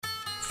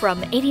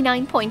From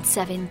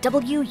 89.7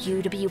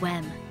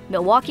 WUWM,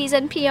 Milwaukee's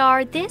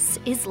NPR, this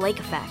is Lake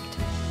Effect.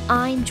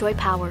 I'm Joy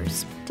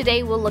Powers.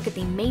 Today we'll look at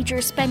the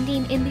major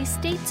spending in the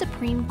state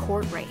Supreme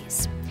Court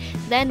race.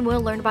 Then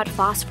we'll learn about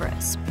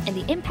phosphorus and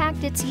the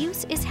impact its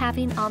use is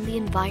having on the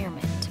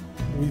environment.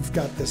 We've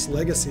got this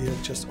legacy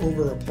of just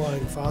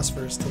over-applying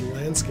phosphorus to the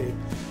landscape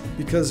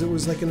because it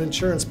was like an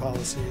insurance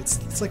policy.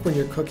 It's like when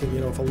you're cooking,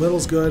 if a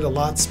little's good, a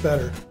lot's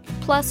better.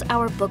 Plus,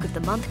 our Book of the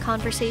Month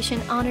conversation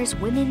honors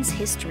Women's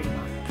History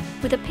Month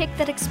with a pick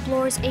that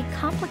explores a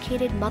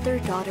complicated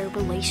mother-daughter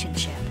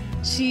relationship.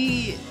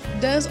 She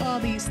does all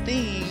these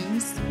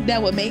things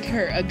that would make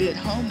her a good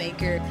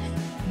homemaker,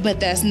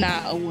 but that's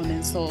not a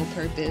woman's sole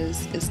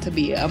purpose, is to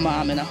be a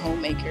mom and a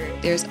homemaker.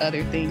 There's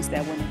other things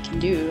that women can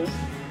do.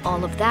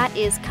 All of that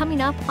is coming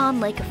up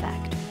on Lake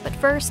Effect. But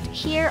first,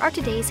 here are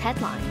today's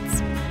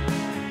headlines.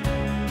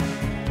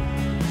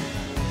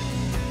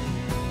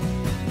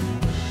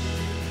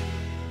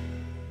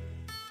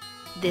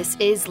 This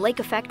is Lake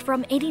Effect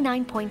from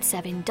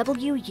 89.7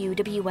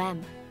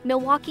 WUWM,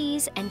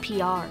 Milwaukee's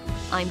NPR.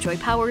 I'm Joy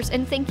Powers,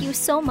 and thank you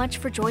so much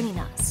for joining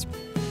us.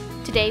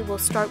 Today, we'll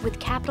start with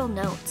Capitol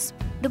Notes.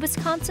 The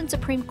Wisconsin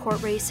Supreme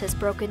Court race has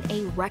broken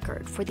a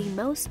record for the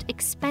most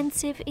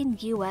expensive in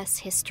U.S.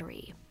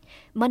 history.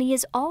 Money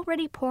is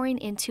already pouring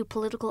into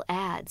political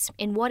ads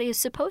in what is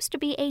supposed to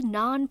be a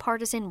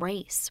nonpartisan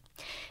race.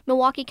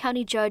 Milwaukee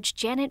County Judge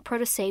Janet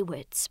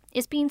Protasiewicz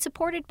is being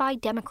supported by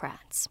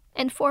Democrats,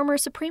 and former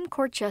Supreme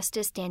Court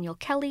Justice Daniel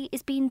Kelly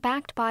is being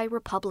backed by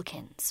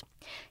Republicans.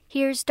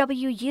 Here's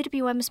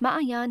WUWM's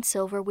Maayan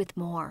Silver with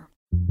more.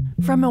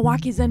 From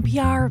Milwaukee's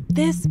NPR,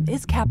 this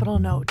is Capitol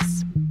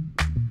Notes.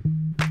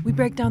 We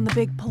break down the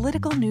big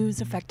political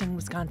news affecting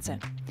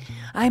Wisconsin.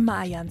 I'm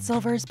Maayan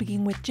Silver,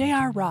 speaking with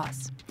J.R.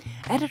 Ross,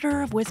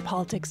 editor of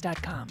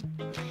WisPolitics.com.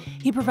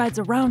 He provides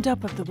a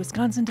roundup of the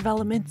Wisconsin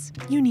developments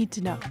you need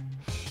to know.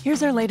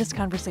 Here's our latest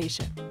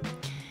conversation.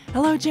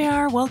 Hello,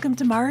 J.R. Welcome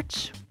to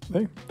March.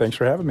 Hey, thanks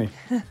for having me.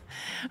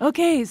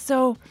 Okay,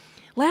 so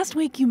last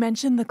week you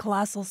mentioned the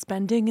colossal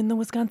spending in the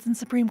Wisconsin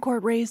Supreme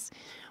Court race.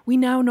 We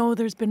now know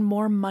there's been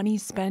more money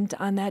spent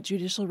on that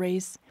judicial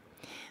race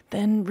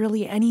than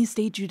really any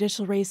state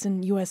judicial race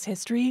in U.S.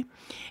 history.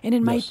 And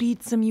it might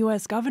beat some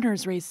U.S.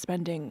 governor's race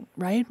spending,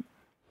 right?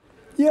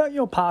 Yeah,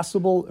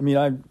 possible. I mean,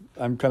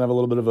 I'm kind of a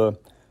little bit of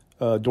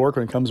a dork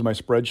when it comes to my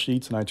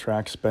spreadsheets, and I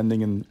track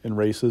spending in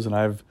races. And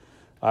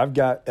I've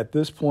got, at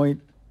this point,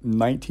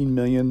 $19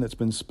 million that's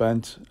been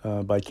spent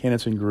by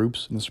candidates and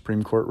groups in the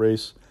Supreme Court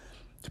race.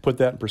 To put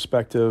that in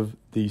perspective,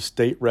 the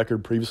state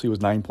record previously was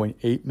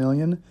 $9.8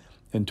 million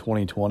in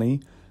 2020.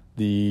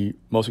 The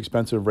most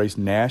expensive race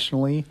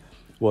nationally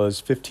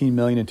was $15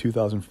 million in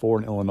 2004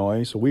 in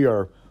Illinois. So we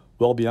are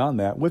well beyond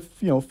that with,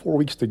 4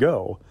 weeks to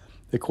go.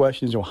 The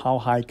question is, how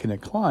high can it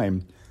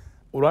climb?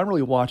 What I'm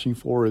really watching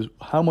for is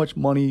how much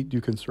money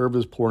do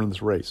conservatives pour into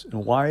this race?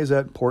 And why is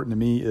that important to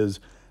me is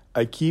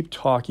I keep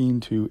talking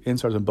to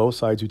insiders on both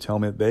sides who tell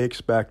me that they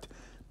expect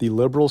the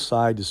liberal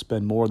side to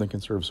spend more than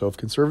conservatives. So if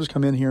conservatives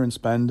come in here and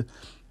spend,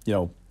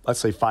 let's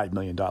say $5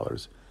 million,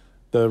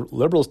 the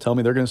liberals tell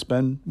me they're going to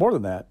spend more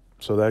than that.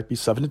 So that'd be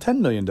 $7 to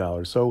 $10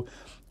 million. So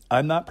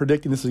I'm not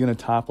predicting this is going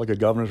to top like a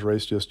governor's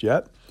race just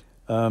yet.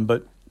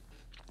 But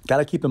got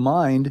to keep in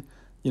mind,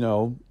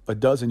 a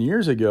dozen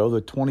years ago,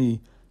 the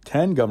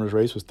 2010 governor's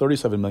race was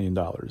 $37 million.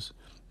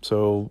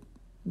 So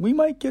we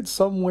might get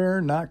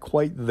somewhere not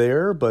quite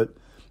there, but,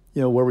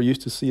 where we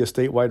used to see a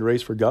statewide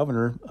race for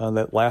governor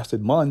that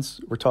lasted months,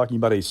 we're talking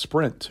about a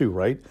sprint too,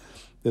 right?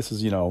 This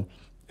is, a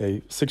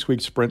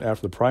 6-week sprint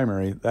after the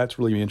primary. That's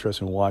really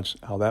interesting to watch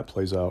how that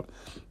plays out.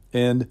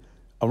 And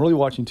I'm really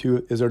watching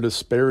too, is there a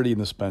disparity in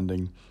the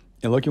spending?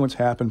 And looking what's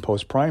happened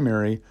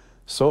post-primary,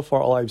 so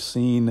far all I've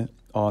seen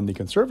on the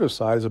conservative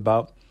side is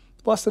about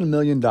less than $1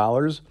 million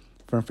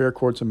from Fair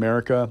Courts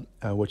America,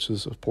 which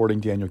is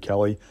supporting Daniel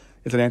Kelly.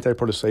 It's an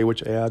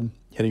anti-Protasiewicz ad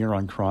hitting her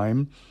on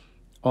crime.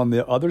 On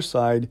the other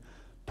side,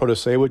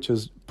 Protasiewicz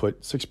has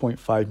put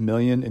 $6.5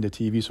 million into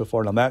TV so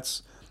far. Now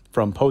that's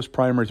from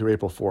post-primary through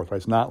April 4th, right?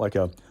 It's not like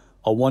a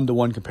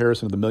one-to-one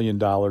comparison of the $1 million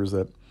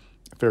that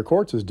Fair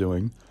Courts is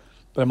doing.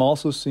 But I'm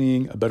also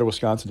seeing a Better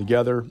Wisconsin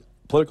Together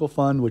political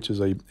fund, which is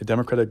a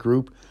Democratic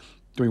group,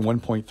 doing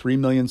 $1.3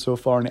 million so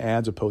far in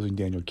ads opposing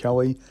Daniel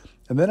Kelly.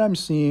 And then I'm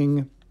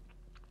seeing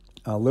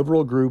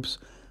liberal groups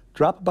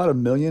drop about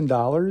 $1 million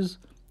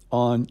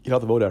on Get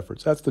Out the Vote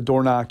efforts. That's the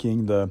door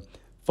knocking, the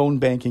phone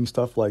banking,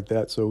 stuff like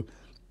that. So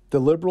the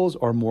liberals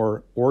are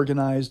more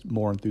organized,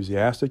 more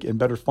enthusiastic, and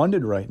better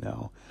funded right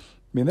now.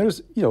 I mean,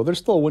 there's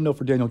still a window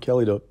for Daniel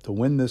Kelly to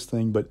win this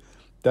thing, but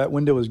that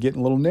window is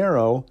getting a little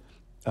narrow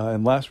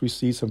unless we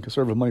see some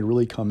conservative money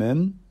really come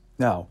in.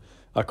 Now,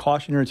 a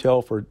cautionary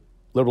tale for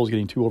liberals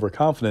getting too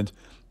overconfident.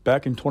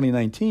 Back in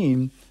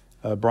 2019,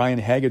 Brian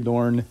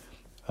Hagedorn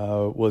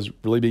was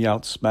really being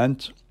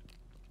outspent.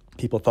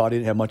 People thought he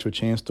didn't have much of a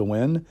chance to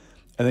win.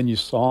 And then you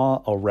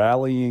saw a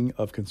rallying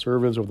of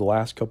conservatives over the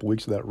last couple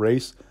weeks of that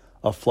race,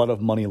 a flood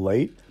of money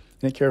late,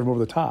 and it carried him over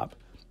the top.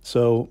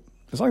 So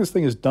as long as this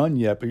thing is done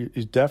yet, but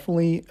it's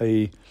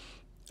definitely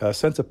a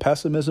sense of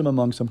pessimism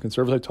among some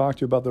conservatives I talked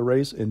to about the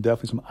race, and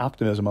definitely some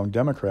optimism among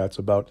Democrats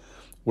about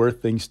where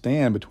things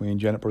stand between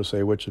Janet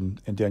Protasiewicz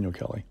and Daniel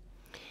Kelly.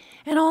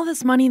 And all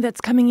this money that's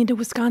coming into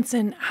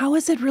Wisconsin, how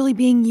is it really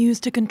being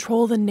used to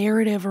control the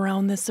narrative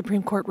around this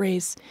Supreme Court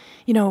race,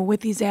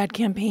 with these ad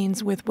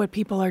campaigns, with what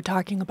people are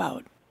talking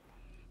about?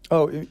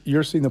 Oh,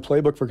 you're seeing the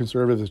playbook for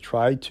conservatives is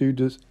try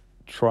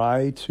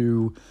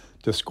to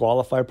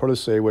disqualify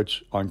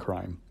Protasiewicz on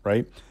crime,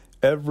 right?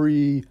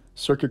 Every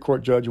circuit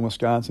court judge in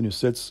Wisconsin who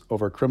sits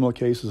over criminal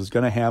cases is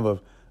going to have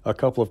a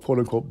couple of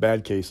quote-unquote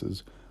bad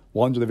cases.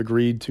 Ones where they've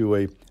agreed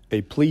to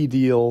a plea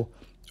deal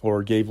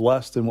or gave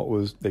less than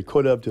what they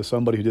could have to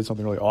somebody who did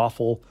something really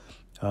awful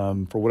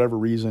for whatever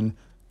reason.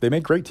 They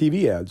make great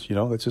TV ads,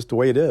 that's just the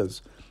way it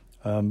is.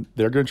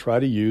 They're going to try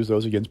to use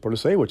those against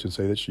Protasiewicz and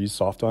say that she's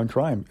soft on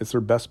crime. It's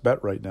their best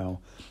bet right now.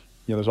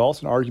 There's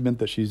also an argument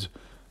that she's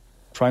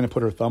trying to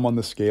put her thumb on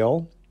the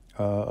scale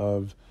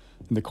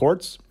in the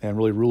courts and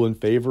really rule in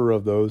favor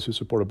of those who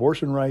support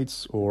abortion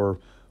rights or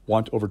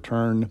want to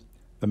overturn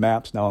the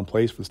maps now in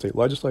place for the state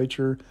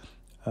legislature.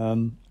 I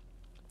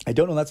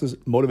don't know if that's as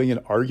motivating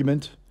an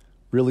argument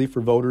really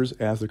for voters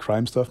as the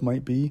crime stuff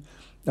might be.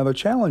 Now, the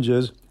challenge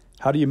is,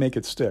 how do you make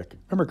it stick?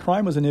 Remember,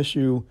 crime was an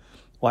issue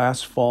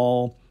last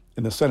fall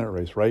in the Senate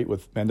race, right,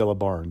 with Mandela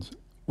Barnes.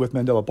 With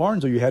Mandela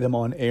Barnes, you had him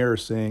on air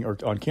saying, or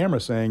on camera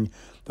saying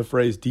the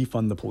phrase,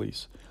 defund the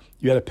police.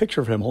 You had a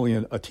picture of him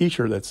holding a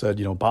T-shirt that said,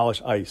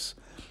 abolish ICE.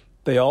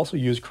 They also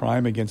used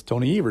crime against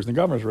Tony Evers in the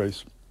governor's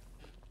race.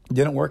 It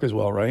didn't work as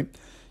well, right?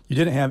 You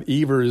didn't have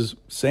Evers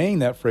saying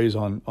that phrase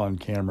on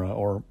camera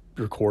or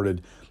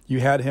recorded. You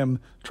had him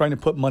trying to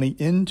put money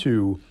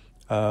into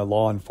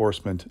law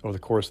enforcement over the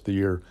course of the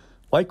year.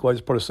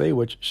 Likewise,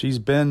 Protasiewicz, she's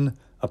been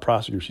a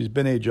prosecutor. She's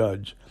been a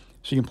judge.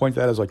 She can point to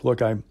that as like,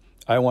 look,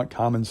 I want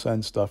common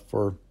sense stuff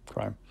for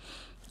crime.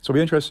 So it'll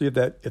be interesting if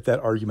that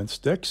argument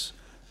sticks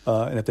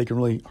and if they can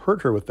really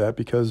hurt her with that,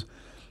 because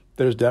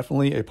there's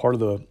definitely a part of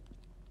the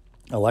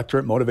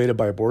electorate motivated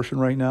by abortion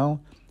right now.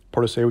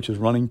 Protasiewicz is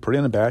running pretty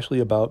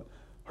unabashedly about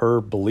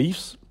her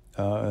beliefs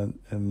and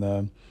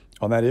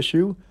on that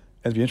issue.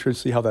 And it'd be interesting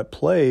to see how that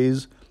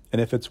plays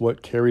and if it's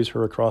what carries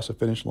her across the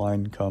finish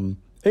line come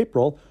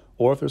April,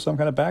 or if there's some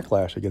kind of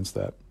backlash against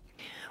that.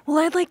 Well,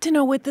 I'd like to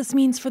know what this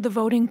means for the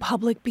voting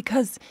public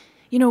because,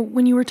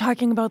 when you were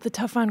talking about the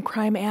tough on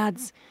crime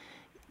ads,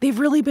 they've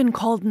really been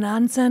called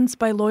nonsense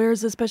by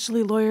lawyers,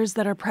 especially lawyers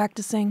that are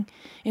practicing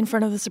in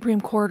front of the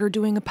Supreme Court or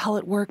doing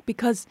appellate work,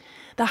 because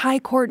the high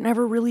court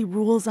never really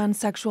rules on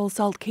sexual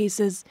assault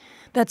cases.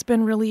 That's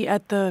been really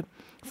at the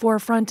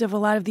forefront of a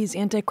lot of these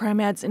anti-crime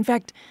ads. In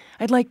fact,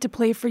 I'd like to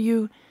play for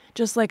you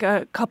just like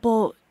a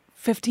couple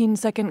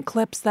 15-second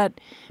clips that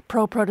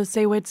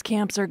pro-Protasiewicz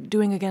camps are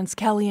doing against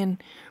Kelly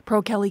and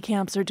pro-Kelly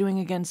camps are doing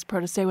against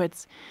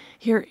Protasiewicz.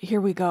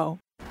 Here we go.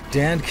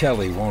 Dan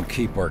Kelly won't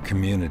keep our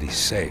community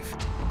safe.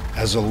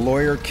 As a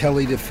lawyer,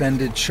 Kelly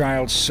defended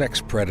child sex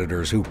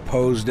predators who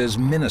posed as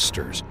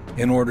ministers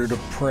in order to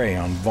prey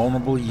on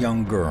vulnerable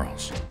young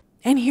girls.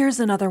 And here's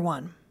another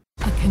one.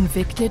 A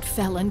convicted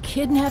felon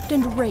kidnapped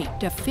and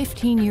raped a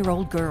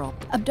 15-year-old girl,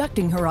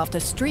 abducting her off the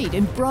street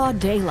in broad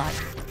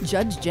daylight.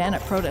 Judge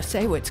Janet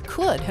Protasiewicz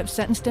could have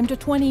sentenced him to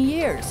 20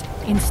 years.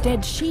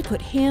 Instead, she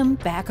put him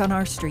back on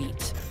our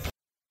streets.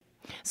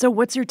 So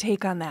what's your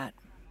take on that?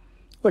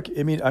 Look,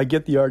 I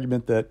get the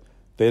argument that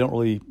they don't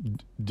really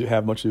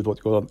have much to do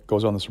with what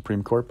goes on in the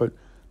Supreme Court, but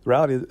the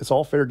reality is it's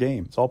all fair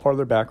game. It's all part of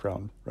their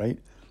background, right?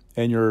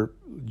 And you're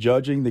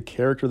judging the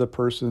character of the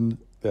person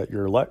that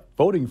you're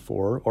voting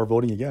for or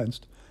voting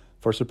against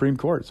for Supreme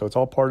Court. So it's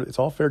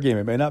all fair game.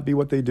 It may not be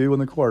what they do in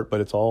the court,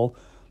 but it's all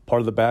part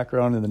of the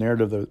background and the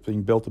narrative that's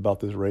being built about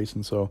this race.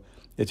 And so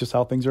it's just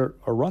how things are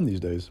run these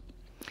days.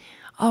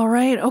 All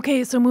right.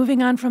 Okay. So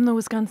moving on from the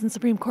Wisconsin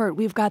Supreme Court,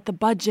 we've got the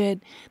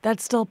budget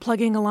that's still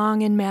plugging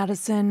along in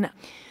Madison.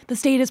 The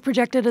state has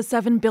projected a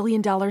 $7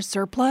 billion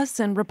surplus,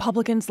 and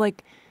Republicans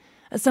like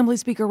Assembly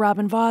Speaker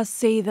Robin Vos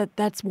say that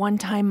that's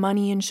one-time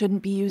money and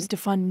shouldn't be used to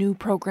fund new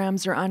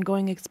programs or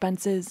ongoing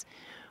expenses,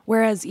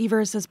 whereas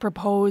Evers has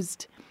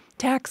proposed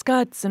tax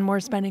cuts and more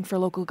spending for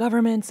local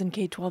governments and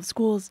K-12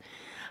 schools.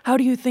 How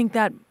do you think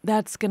that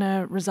that's going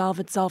to resolve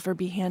itself or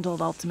be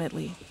handled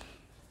ultimately?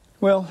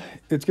 Well,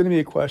 it's going to be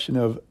a question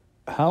of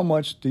how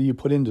much do you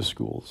put into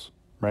schools,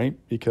 right?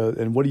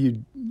 And what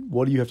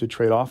do you have to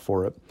trade off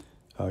for it?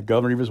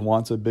 Governor Evers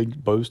wants a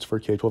big boost for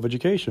K-12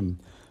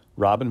 education.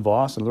 Robin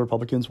Vos and other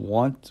Republicans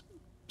want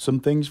some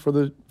things for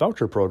the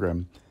voucher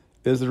program.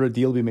 Is there a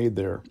deal to be made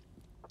there?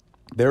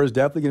 There is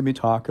definitely going to be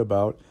talk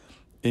about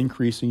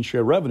increasing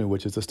share revenue,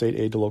 which is the state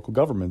aid to local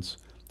governments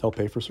to help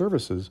pay for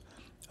services.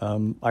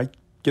 I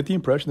get the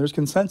impression there's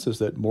consensus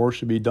that more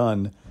should be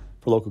done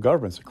for local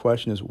governments. The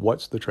question is,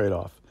 what's the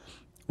trade-off?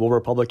 Will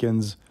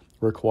Republicans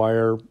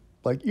require,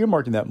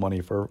 earmarking that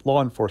money for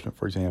law enforcement,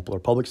 for example, or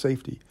public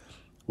safety?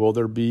 Will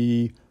there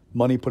be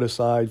money put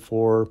aside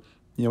for,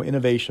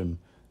 innovation,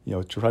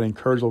 to try to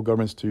encourage local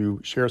governments to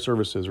share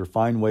services or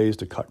find ways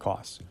to cut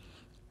costs?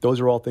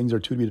 Those are all things that are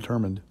to be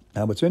determined.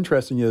 Now, what's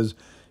interesting is,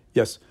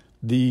 yes,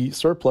 the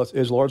surplus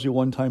is largely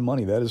one-time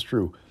money. That is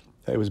true.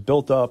 it was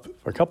built up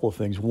for a couple of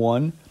things.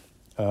 One,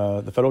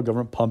 the federal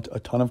government pumped a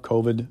ton of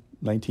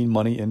COVID-19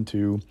 money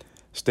into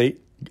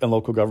state and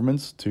local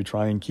governments to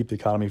try and keep the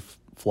economy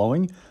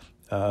flowing.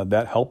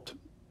 That helped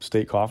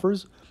state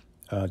coffers.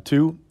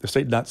 Two, the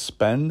state did not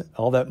spend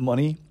all that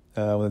money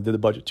when they did the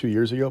budget 2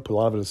 years ago, put a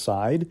lot of it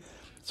aside,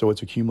 so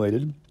it's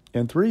accumulated.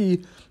 And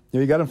three,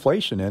 you got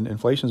inflation, and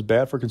inflation is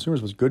bad for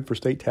consumers, but it's good for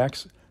state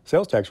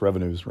sales tax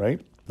revenues,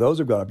 right? Those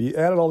have gone up. You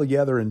add it all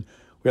together, and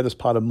we have this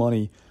pot of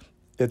money.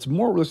 It's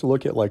more realistic to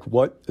look at like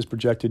what is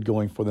projected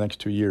going for the next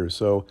 2 years.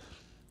 So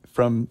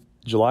from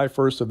July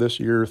 1st of this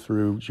year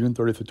through June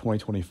 30th of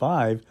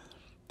 2025,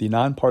 the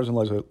Nonpartisan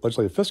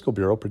Legislative Fiscal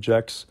Bureau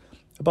projects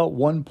about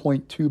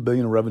 $1.2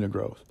 billion in revenue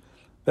growth.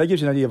 That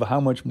gives you an idea of how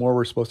much more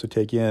we're supposed to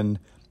take in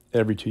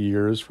every 2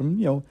 years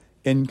from,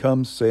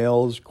 income,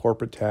 sales,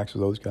 corporate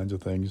taxes, those kinds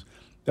of things.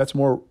 That's a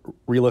more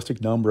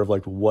realistic number of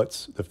like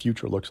what's the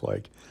future looks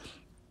like.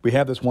 We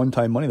have this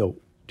one-time money, though.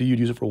 Do you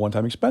use it for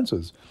one-time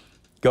expenses?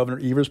 Governor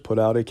Evers put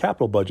out a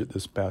capital budget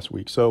this past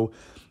week. So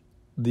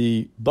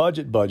the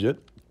budget,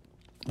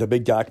 the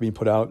big document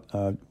put out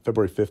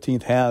February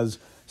 15th, has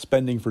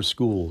spending for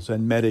schools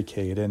and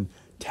Medicaid and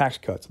tax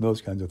cuts and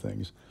those kinds of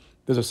things.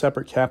 There's a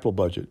separate capital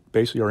budget,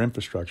 basically our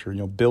infrastructure,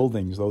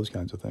 buildings, those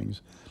kinds of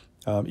things.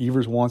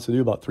 Evers wants to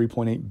do about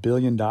 $3.8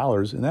 billion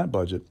in that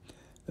budget.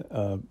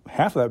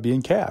 Half of that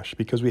being cash,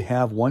 because we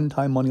have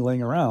one-time money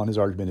laying around. His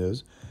argument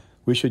is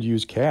we should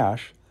use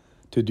cash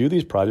to do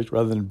these projects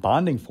rather than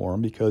bonding for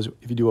them, because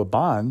if you do a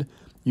bond,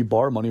 you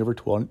borrow money over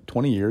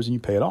 20 years and you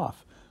pay it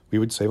off. We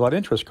would save a lot of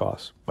interest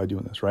costs by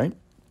doing this, right?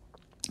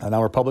 And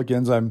now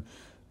Republicans,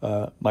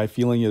 my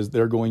feeling is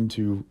they're going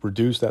to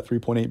reduce that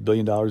 $3.8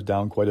 billion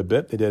down quite a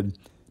bit. They did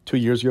 2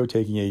 years ago,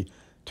 taking a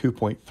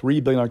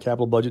 $2.3 billion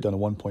capital budget down to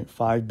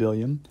 $1.5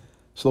 billion.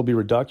 So there'll be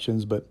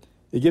reductions, but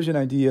it gives you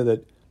an idea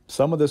that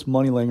some of this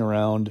money laying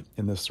around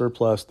in the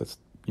surplus that's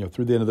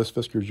through the end of this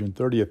fiscal year, June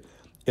 30th,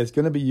 it's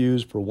going to be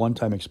used for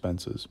one-time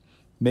expenses.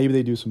 Maybe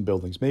they do some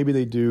buildings. Maybe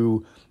they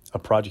do a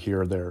project here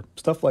or there.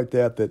 Stuff like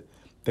that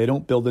they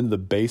don't build into the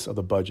base of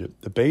the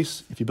budget. The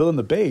base, if you build in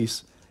the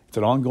base, it's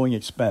an ongoing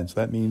expense.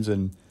 That means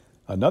in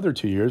another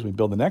 2 years, when we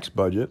build the next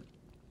budget,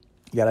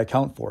 you got to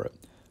account for it.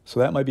 So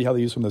that might be how they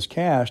use some of this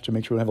cash to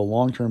make sure we have a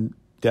long-term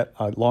debt,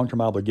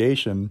 long-term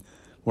obligation.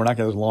 We're not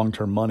going to have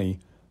long-term money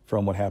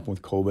from what happened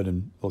with COVID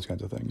and those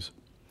kinds of things.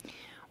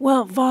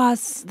 Well,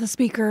 Vos, the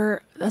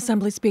speaker,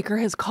 Assembly Speaker,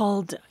 has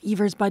called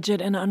Evers' budget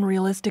an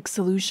unrealistic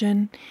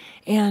solution,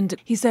 and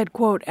he said,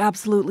 quote,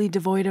 absolutely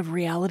devoid of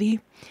reality.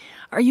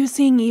 Are you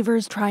seeing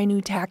Evers try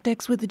new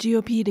tactics with the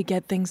GOP to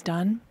get things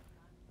done?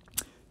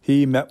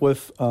 He met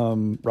with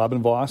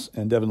Robin Vos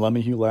and Devin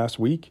LeMahieu last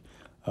week.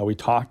 We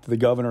talked to the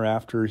governor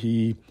after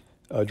he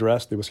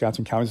addressed the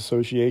Wisconsin Counties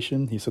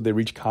Association. He said they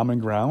reached common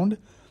ground,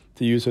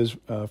 to use his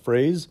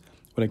phrase,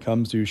 when it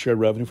comes to shared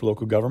revenue for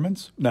local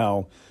governments.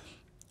 Now,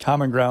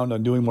 common ground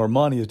on doing more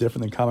money is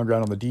different than common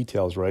ground on the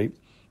details, right?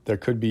 There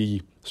could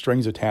be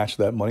strings attached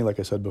to that money, like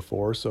I said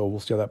before, so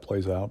we'll see how that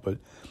plays out. But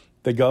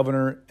the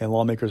governor and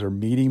lawmakers are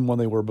meeting when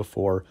they were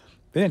before.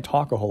 They didn't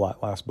talk a whole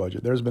lot last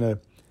budget. There's been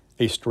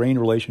a strained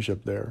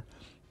relationship there.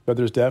 But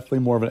there's definitely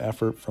more of an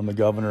effort from the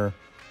governor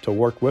to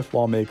work with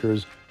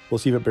lawmakers. We'll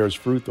see if it bears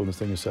fruit, though, when this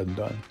thing is said and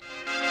done.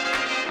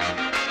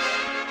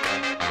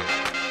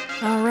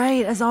 All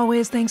right. As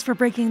always, thanks for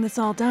breaking this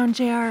all down,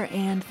 JR,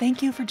 and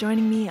thank you for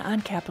joining me on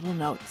Capitol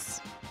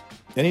Notes.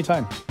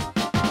 Anytime.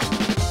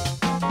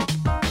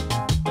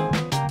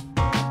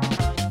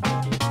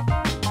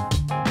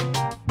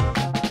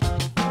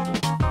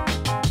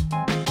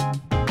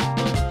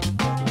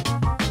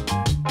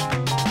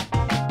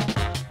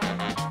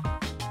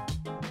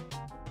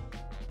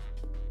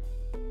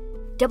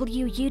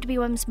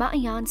 WUWM's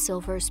Maayan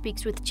Silver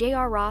speaks with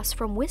J.R. Ross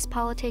from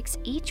WisPolitics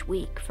each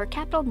week for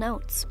Capitol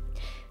Notes.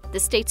 The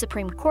state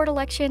Supreme Court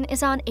election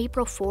is on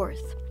April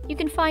 4th. You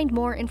can find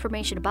more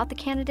information about the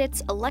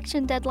candidates,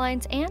 election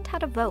deadlines, and how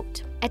to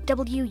vote at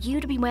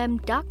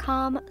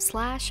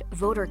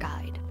WUWM.com/voter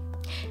guide.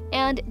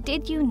 And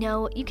did you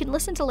know you can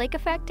listen to Lake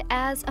Effect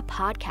as a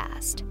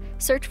podcast?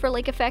 Search for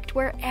Lake Effect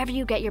wherever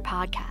you get your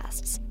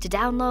podcasts to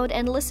download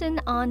and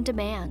listen on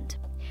demand.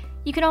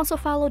 You can also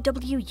follow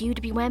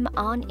WUWM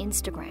on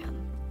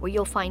Instagram, where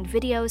you'll find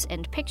videos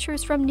and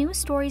pictures from news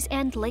stories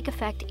and Lake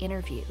Effect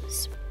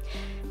interviews.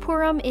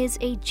 Purim is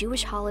a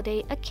Jewish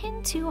holiday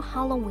akin to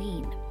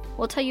Halloween.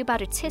 We'll tell you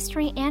about its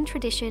history and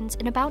traditions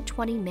in about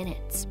 20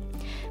 minutes.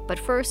 But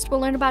first, we'll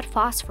learn about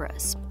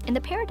phosphorus and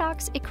the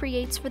paradox it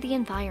creates for the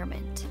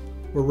environment.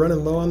 We're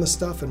running low on the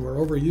stuff and we're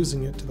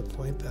overusing it to the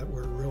point that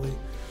we're really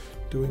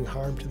doing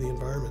harm to the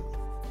environment.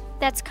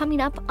 That's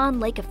coming up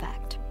on Lake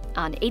Effect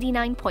on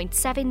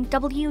 89.7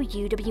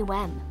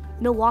 WUWM,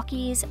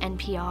 Milwaukee's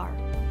NPR.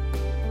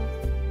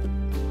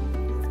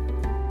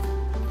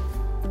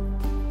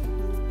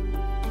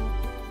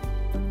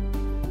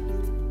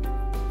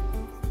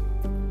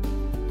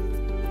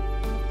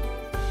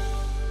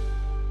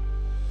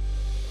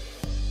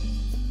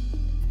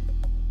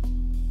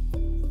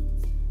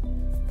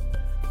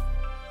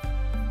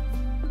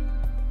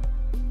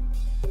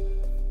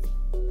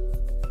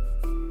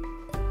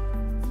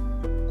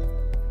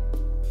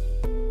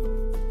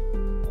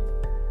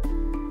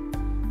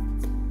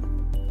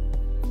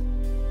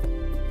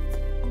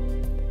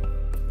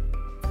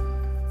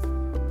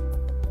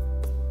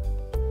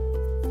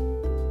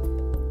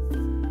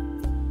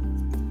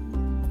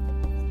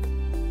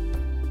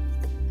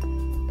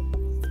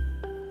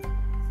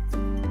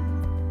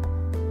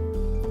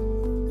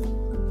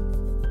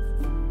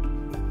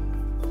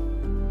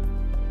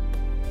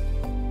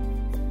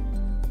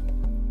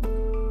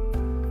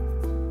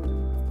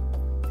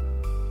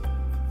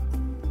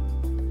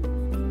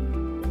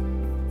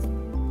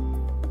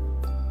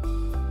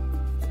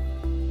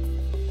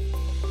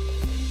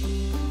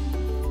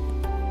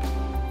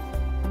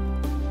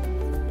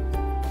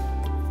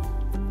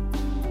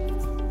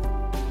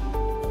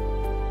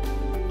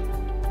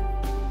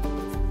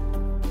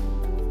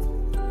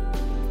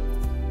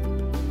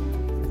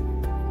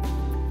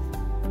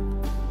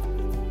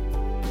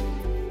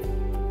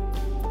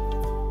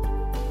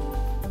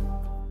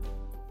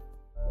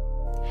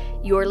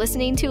 You're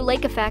listening to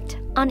Lake Effect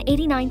on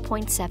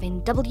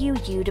 89.7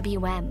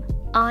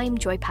 WUWM. I'm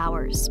Joy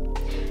Powers.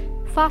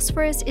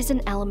 Phosphorus is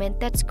an element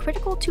that's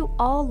critical to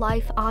all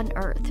life on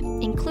Earth,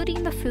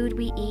 including the food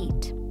we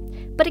eat.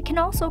 But it can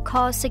also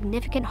cause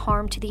significant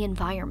harm to the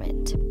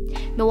environment.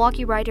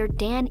 Milwaukee writer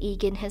Dan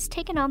Egan has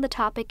taken on the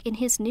topic in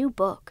his new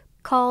book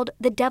called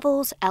The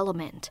Devil's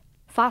Element: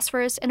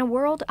 Phosphorus in a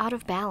World Out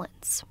of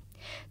Balance.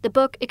 The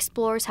book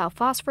explores how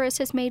phosphorus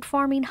has made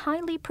farming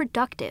highly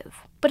productive,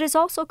 but has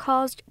also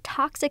caused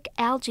toxic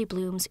algae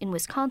blooms in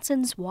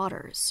Wisconsin's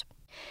waters.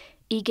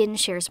 Egan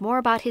shares more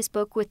about his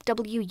book with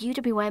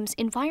WUWM's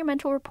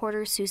environmental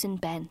reporter Susan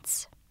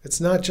Bentz. It's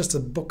not just a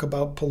book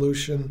about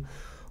pollution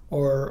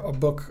or a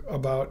book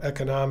about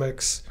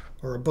economics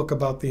or a book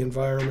about the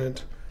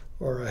environment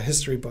or a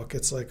history book.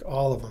 It's like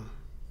all of them.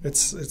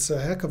 It's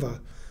a heck of a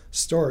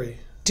story.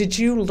 Did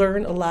you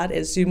learn a lot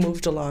as you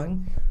moved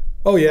along?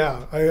 Oh,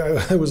 yeah.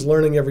 I was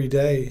learning every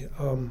day.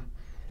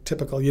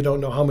 Typical, you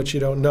don't know how much you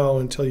don't know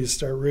until you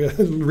start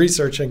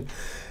researching.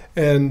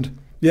 And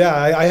yeah,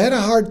 I had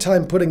a hard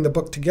time putting the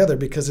book together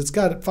because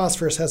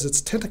phosphorus has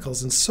its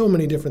tentacles in so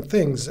many different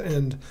things.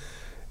 And,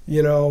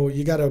 you know,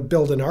 you got to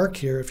build an arc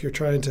here if you're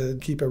trying to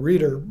keep a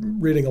reader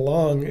reading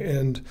along.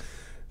 And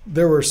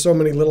there were so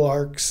many little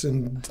arcs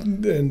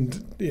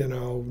and you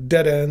know,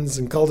 dead ends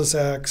and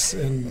cul-de-sacs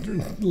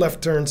and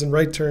left turns and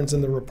right turns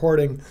in the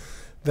reporting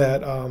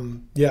that,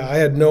 I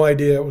had no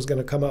idea it was going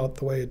to come out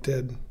the way it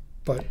did.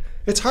 But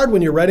it's hard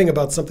when you're writing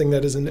about something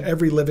that is in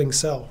every living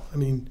cell. I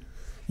mean,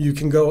 you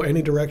can go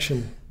any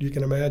direction you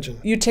can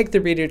imagine. You take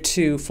the reader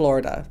to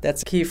Florida.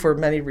 That's key for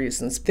many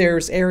reasons.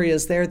 There's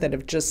areas there that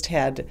have just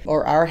had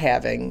or are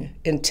having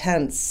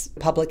intense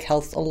public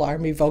health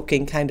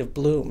alarm-evoking kind of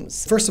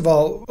blooms. First of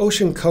all,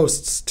 ocean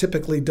coasts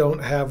typically don't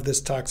have this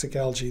toxic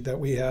algae that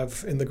we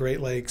have in the Great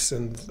Lakes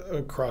and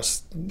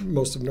across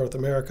most of North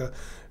America.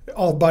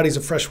 All bodies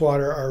of fresh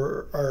water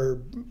are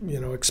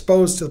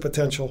exposed to the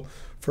potential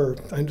for,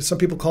 some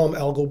people call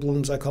them algal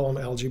blooms, I call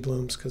them algae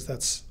blooms because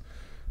that's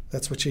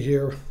what you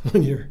hear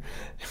when you're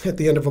at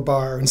the end of a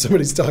bar and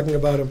somebody's talking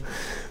about them.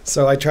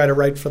 So I try to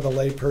write for the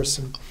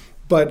layperson.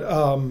 But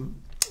I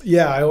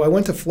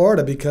went to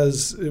Florida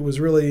because it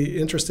was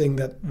really interesting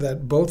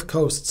that both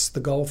coasts, the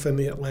Gulf and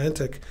the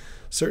Atlantic,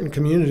 certain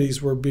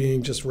communities were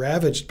being just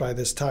ravaged by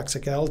this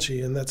toxic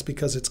algae, and that's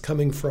because it's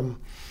coming from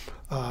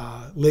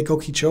Lake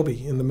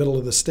Okeechobee in the middle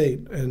of the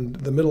state. And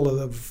the middle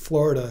of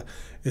Florida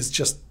is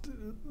just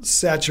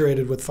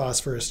saturated with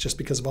phosphorus just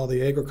because of all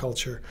the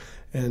agriculture.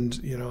 And,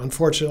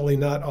 unfortunately,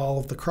 not all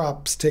of the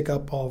crops take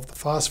up all of the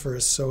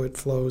phosphorus, so it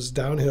flows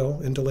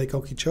downhill into Lake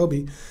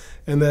Okeechobee.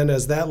 And then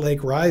as that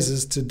lake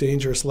rises to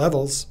dangerous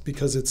levels,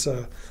 because it's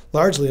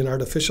largely an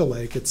artificial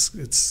lake,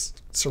 it's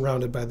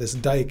surrounded by this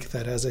dike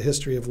that has a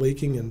history of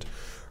leaking, and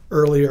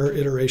earlier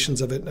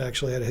iterations of it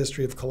actually had a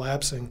history of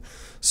collapsing.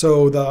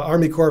 So the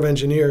Army Corps of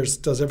Engineers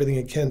does everything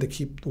it can to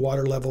keep the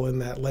water level in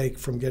that lake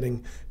from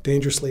getting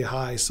dangerously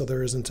high so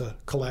there isn't a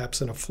collapse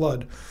and a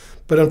flood.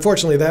 But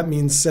unfortunately, that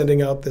means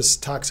sending out this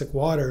toxic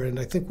water. And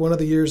I think one of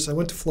the years, I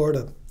went to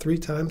Florida 3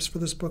 times for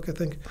this book, I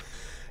think.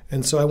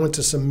 And so I went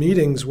to some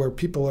meetings where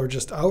people are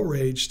just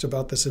outraged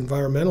about this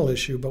environmental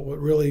issue. But what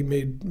really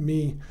made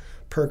me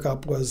perk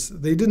up was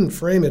they didn't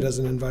frame it as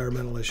an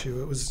environmental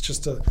issue. It was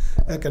just an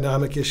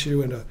economic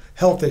issue and a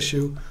health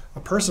issue, a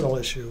personal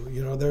issue.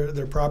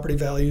 Their property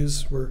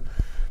values were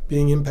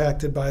being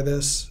impacted by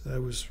this. I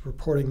was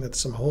reporting that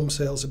some home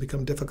sales had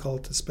become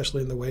difficult,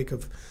 especially in the wake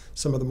of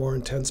some of the more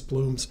intense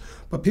blooms.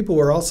 But people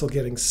were also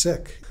getting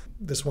sick.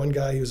 This one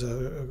guy who's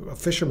a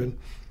fisherman,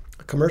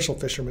 a commercial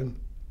fisherman,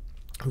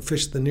 who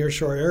fished the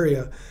nearshore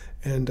area,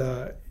 and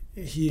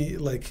he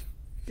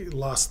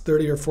lost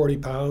 30 or 40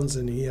 pounds,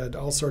 and he had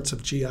all sorts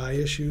of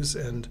GI issues,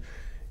 and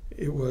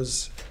it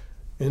was,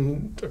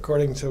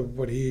 according to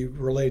what he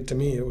relayed to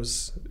me, it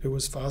was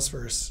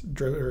phosphorus,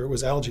 or it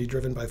was algae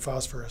driven by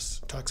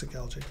phosphorus, toxic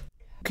algae.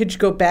 Could you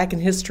go back in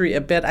history a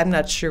bit? I'm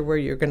not sure where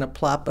you're going to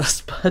plop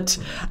us, but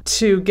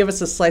to give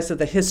us a slice of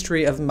the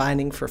history of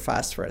mining for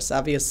phosphorus.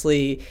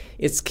 Obviously,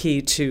 it's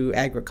key to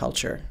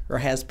agriculture, or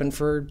has been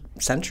for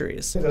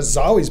centuries. It has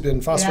always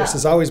been. Phosphorus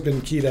has always been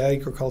key to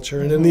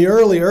agriculture. And in the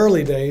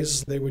early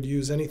days, they would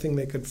use anything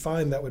they could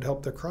find that would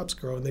help their crops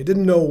grow. And they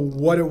didn't know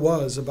what it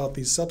was about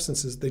these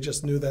substances. They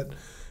just knew that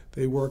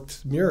they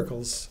worked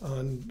miracles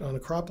on a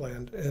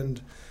cropland.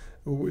 And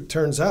it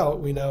turns out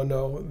we now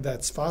know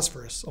that's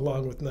phosphorus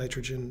along with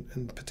nitrogen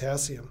and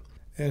potassium.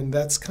 And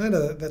that's kind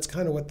of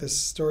what this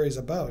story is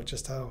about,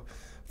 just how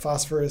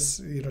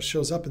phosphorus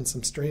shows up in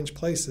some strange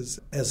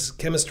places. As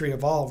chemistry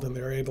evolved and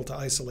they were able to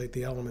isolate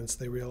the elements,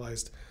 they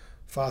realized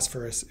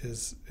phosphorus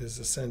is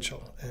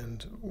essential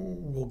and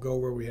we'll go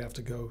where we have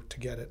to go to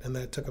get it. And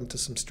that took them to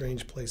some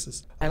strange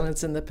places.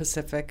 Islands in the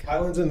Pacific.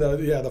 Islands in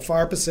the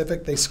far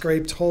Pacific. They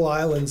scraped whole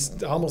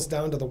islands almost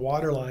down to the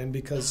waterline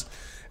because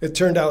it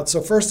turned out,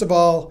 so first of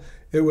all,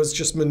 it was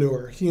just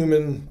manure,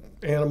 human,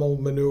 animal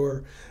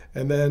manure,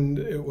 and then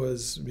it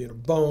was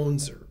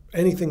bones or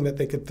anything that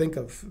they could think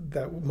of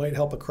that might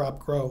help a crop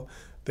grow,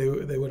 they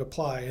would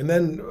apply. And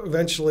then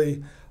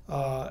eventually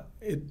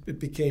it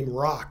became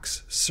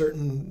rocks,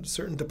 certain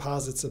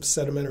deposits of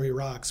sedimentary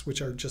rocks,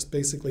 which are just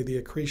basically the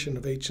accretion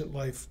of ancient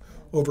life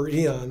over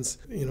eons.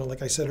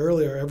 Like I said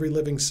earlier, every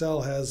living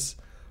cell has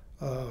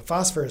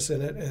phosphorus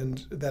in it,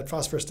 and that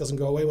phosphorus doesn't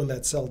go away when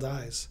that cell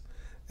dies.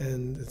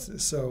 And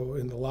so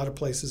in a lot of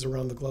places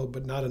around the globe,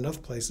 but not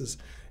enough places,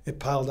 it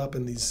piled up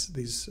in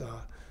these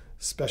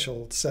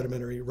special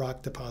sedimentary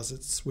rock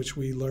deposits, which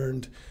we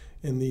learned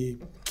in the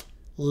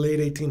late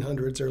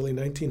 1800s, early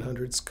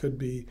 1900s could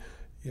be,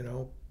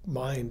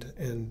 mined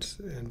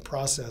and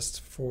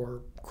processed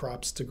for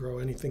crops to grow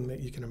anything that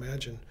you can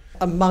imagine.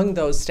 Among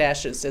those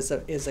stashes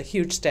is a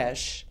huge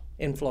stash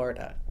in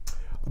Florida.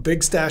 A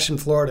big stash in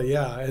Florida,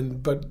 yeah.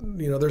 But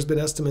there's been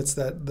estimates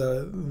that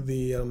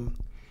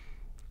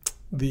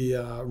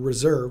the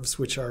reserves,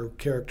 which are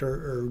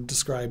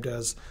described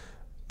as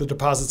the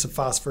deposits of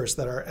phosphorus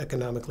that are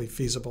economically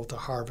feasible to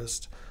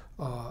harvest,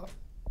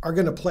 are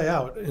going to play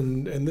out.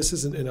 And this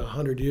isn't in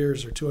 100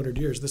 years or 200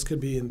 years. This could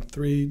be in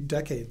 3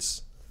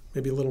 decades,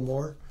 maybe a little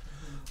more.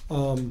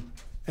 And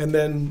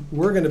then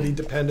we're going to be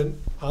dependent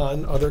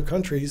on other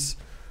countries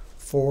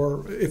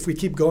if we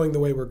keep going the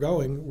way we're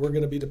going, we're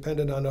going to be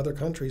dependent on other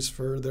countries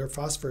for their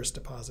phosphorus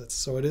deposits.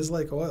 So it is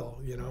like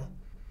oil,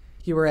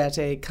 You were at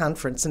a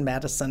conference in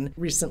Madison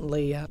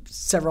recently,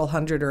 several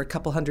hundred or a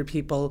couple hundred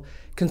people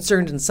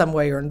concerned in some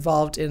way or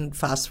involved in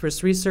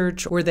phosphorus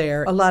research were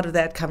there. A lot of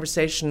that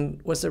conversation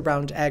was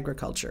around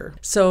agriculture.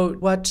 So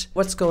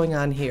what's going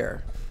on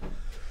here?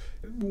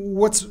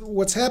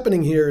 What's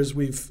happening here is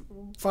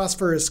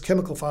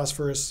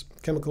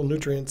chemical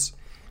nutrients,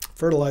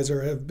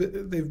 fertilizer,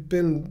 they've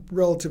been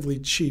relatively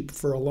cheap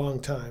for a long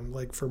time,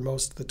 like for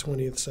most of the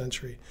 20th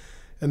century.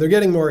 And they're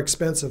getting more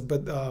expensive,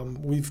 but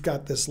we've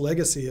got this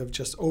legacy of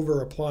just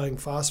over-applying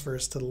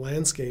phosphorus to the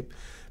landscape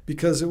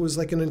because it was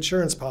like an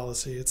insurance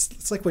policy.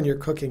 It's like when you're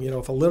cooking,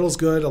 if a little's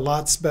good, a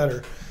lot's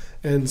better.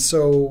 And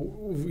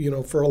so,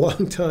 for a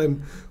long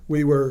time,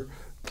 we were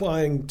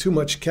applying too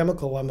much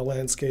chemical on the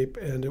landscape,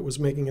 and it was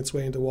making its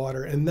way into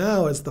water. And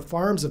now, as the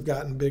farms have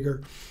gotten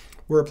bigger,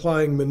 we're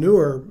applying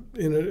manure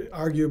in an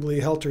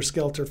arguably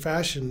helter-skelter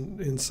fashion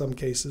in some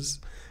cases.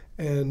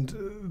 And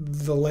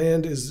the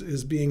land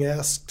is being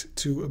asked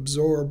to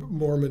absorb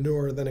more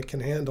manure than it can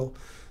handle.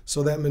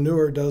 So that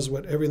manure does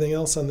what everything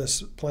else on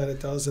this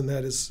planet does, and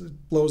that is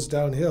flows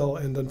downhill.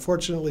 And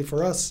unfortunately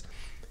for us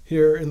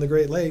here in the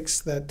Great Lakes,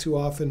 that too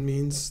often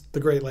means the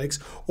Great Lakes.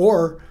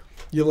 Or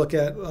you look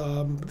at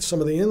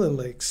some of the inland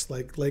lakes,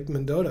 like Lake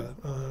Mendota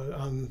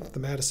on the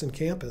Madison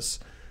campus.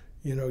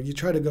 You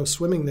try to go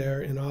swimming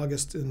there in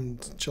August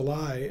and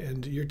July,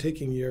 and you're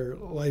taking your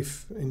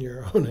life in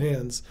your own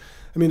hands.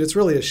 I mean, it's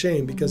really a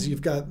shame because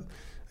you've got,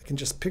 I can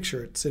just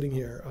picture it sitting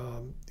here,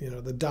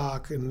 the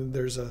dock, and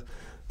there's a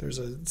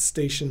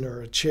station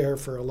or a chair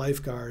for a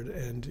lifeguard,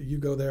 and you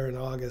go there in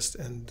August,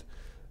 and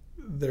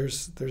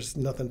there's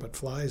nothing but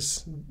flies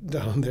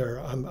down there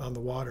on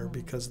the water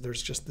because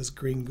there's just this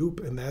green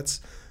goop, and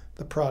that's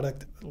the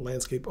product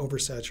landscape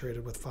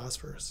oversaturated with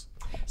phosphorus.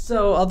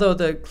 So although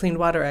the Clean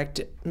Water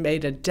Act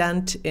made a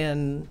dent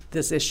in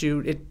this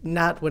issue,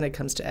 not when it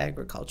comes to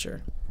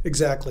agriculture.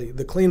 Exactly.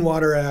 The Clean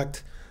Water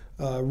Act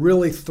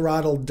really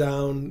throttled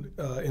down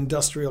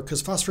industrial,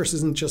 because phosphorus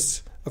isn't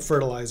just a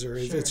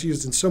fertilizer. Sure. It's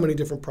used in so many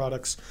different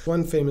products.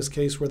 One famous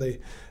case where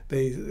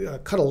they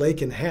cut a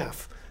lake in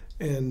half,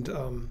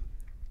 and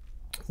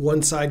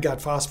one side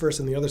got phosphorus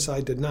and the other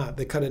side did not.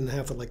 They cut it in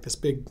half with like this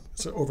big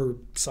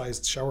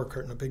oversized shower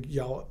curtain, a big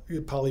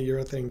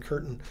polyurethane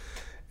curtain.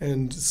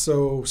 And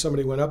so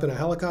somebody went up in a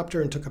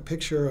helicopter and took a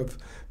picture of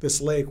this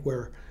lake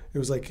where it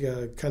was like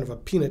kind of a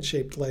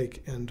peanut-shaped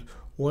lake, and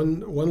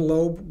one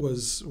lobe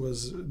was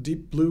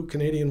deep blue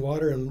Canadian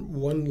water, and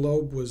one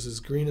lobe was as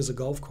green as a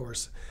golf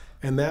course.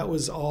 And that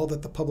was all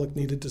that the public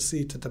needed to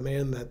see to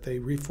demand that they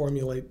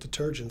reformulate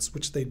detergents,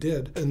 which they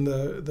did. And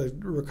the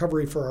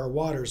recovery for our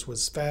waters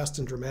was fast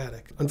and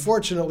dramatic.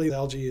 Unfortunately,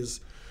 algae is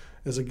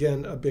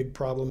again a big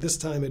problem. This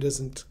time it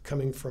isn't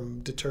coming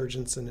from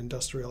detergents and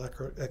industrial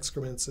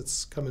excrements.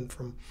 It's coming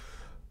from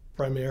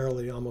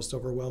primarily, almost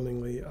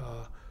overwhelmingly,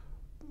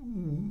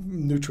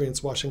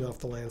 nutrients washing off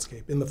the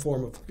landscape in the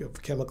form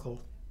of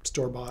chemical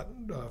store-bought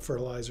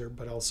fertilizer,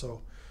 but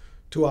also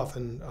too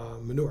often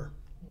manure.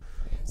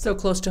 So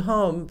close to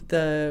home,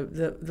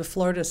 the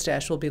Florida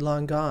stash will be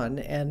long gone,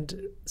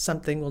 and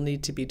something will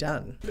need to be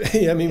done.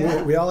 I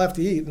mean, we all have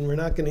to eat, and we're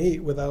not going to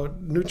eat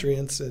without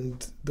nutrients.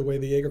 And the way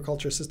the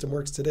agriculture system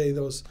works today,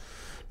 those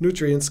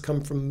nutrients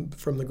come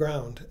from the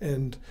ground.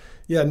 And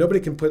nobody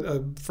can put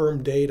a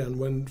firm date on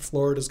when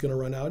Florida's going to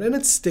run out. And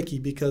it's sticky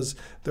because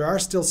there are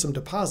still some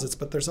deposits,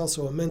 but there's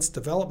also immense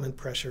development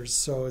pressures.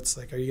 So it's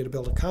like, are you going to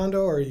build a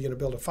condo or are you going to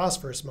build a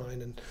phosphorus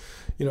mine? And,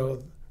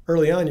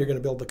 early on, you're going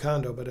to build the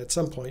condo, but at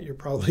some point, you're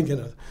probably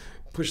going to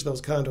push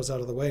those condos out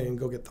of the way and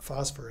go get the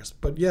phosphorus.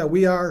 But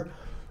we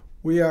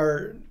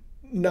are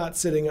not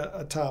sitting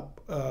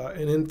atop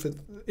an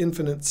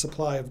infinite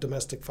supply of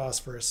domestic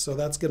phosphorus. So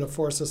that's going to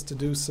force us to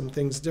do some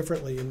things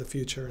differently in the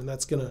future, and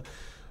that's going to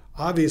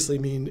obviously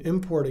mean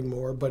importing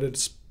more. But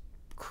it's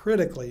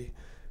critically,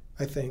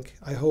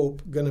 I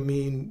hope, going to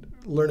mean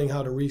learning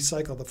how to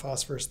recycle the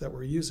phosphorus that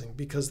we're using,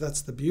 because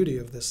that's the beauty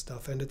of this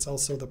stuff, and it's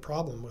also the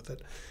problem with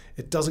it.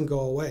 It doesn't go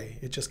away.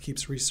 It just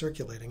keeps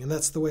recirculating, and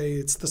that's the way,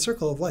 it's the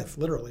circle of life,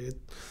 literally.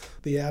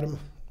 The atom,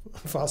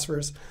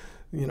 phosphorus,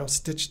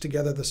 stitched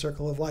together the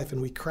circle of life,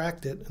 and we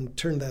cracked it and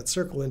turned that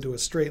circle into a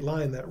straight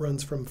line that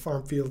runs from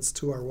farm fields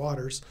to our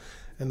waters,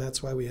 and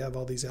that's why we have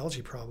all these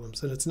algae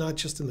problems. And it's not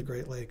just in the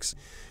Great Lakes.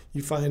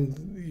 You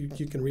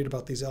can read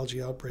about these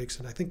algae outbreaks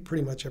in, I think,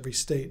 pretty much every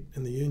state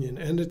in the Union,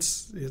 and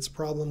it's a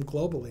problem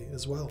globally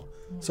as well.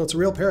 So it's a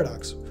real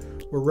paradox.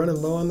 We're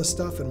running low on the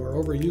stuff, and we're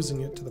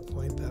overusing it to the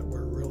point that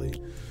we're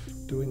really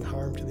doing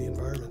harm to the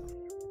environment.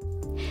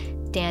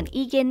 Dan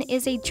Egan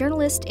is a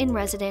journalist in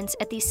residence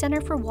at the Center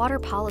for Water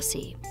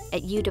Policy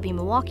at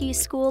UW-Milwaukee's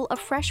School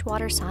of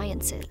Freshwater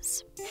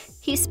Sciences.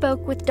 He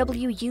spoke with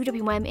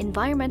WUWM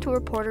environmental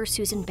reporter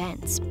Susan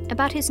Benz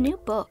about his new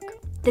book,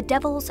 The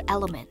Devil's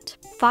Element: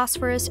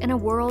 Phosphorus in a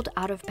World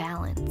Out of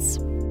Balance.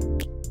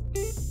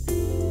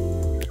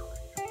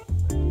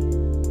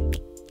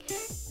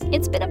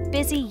 It's been a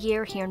busy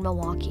year here in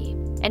Milwaukee,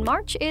 and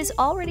March is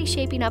already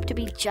shaping up to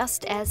be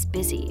just as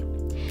busy.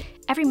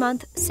 Every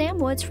month, Sam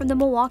Woods from the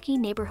Milwaukee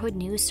Neighborhood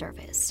News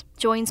Service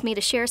joins me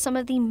to share some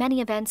of the many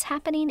events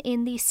happening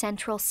in the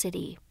Central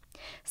City.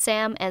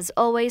 Sam, as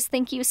always,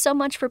 thank you so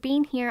much for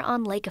being here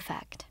on Lake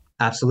Effect.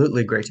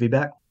 Absolutely. Great to be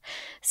back.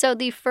 So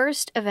the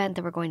first event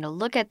that we're going to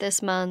look at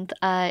this month,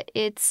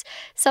 it's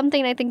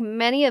something I think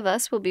many of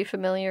us will be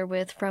familiar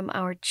with from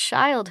our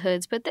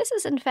childhoods, but this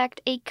is in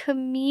fact a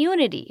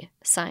community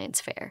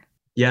science fair.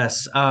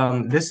 Yes,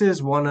 this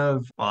is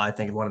I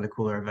think one of the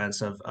cooler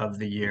events of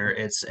the year.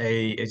 It's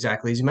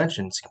exactly as you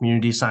mentioned, it's a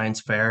community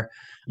science fair.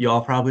 You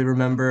all probably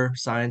remember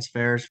science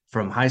fairs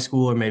from high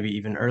school or maybe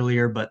even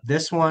earlier, but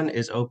this one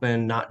is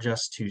open not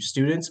just to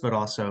students, but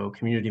also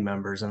community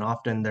members. And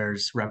often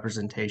there's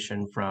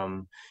representation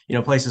from,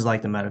 places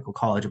like the Medical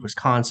College of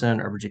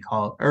Wisconsin,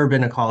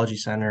 Urban Ecology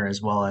Center,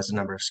 as well as a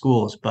number of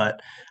schools.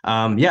 But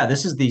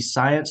this is the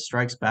Science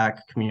Strikes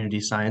Back Community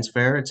Science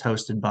Fair. It's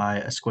hosted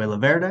by Escuela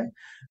Verde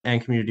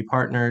and community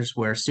partners,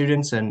 where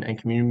students and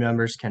community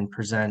members can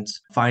present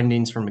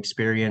findings from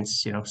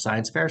experience,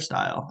 science fair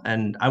style.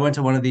 And I went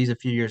to one of these a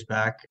few years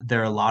back.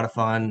 They're a lot of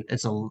fun.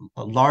 It's a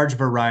large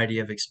variety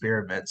of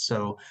experiments.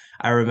 So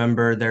I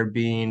remember there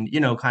being,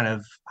 kind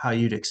of how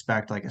you'd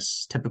expect like a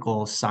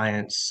typical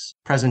science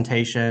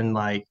presentation,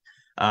 like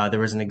there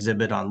was an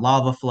exhibit on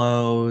lava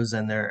flows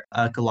and their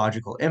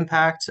ecological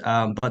impact,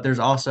 but there's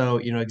also,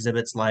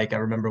 exhibits like I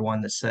remember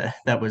one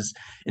that was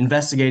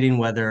investigating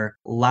whether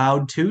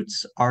loud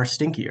toots are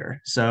stinkier.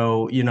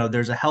 So,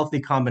 there's a healthy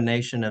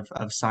combination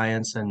of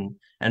science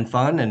and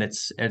fun, and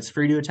it's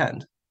free to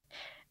attend.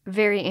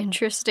 Very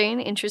interesting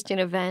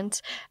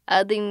event.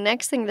 The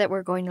next thing that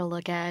we're going to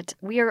look at,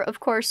 we are, of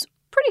course,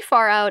 pretty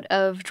far out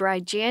of dry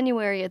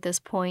January at this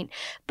point,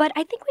 but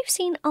I think we've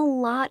seen a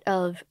lot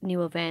of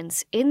new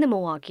events in the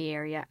Milwaukee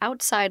area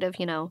outside of,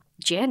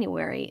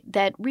 January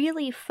that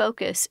really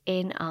focus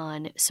in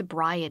on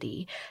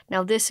sobriety.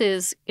 Now, this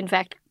is, in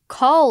fact,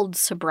 called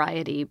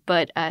sobriety,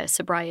 but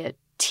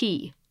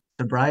sobriety.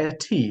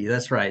 Sobriety,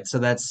 that's right. So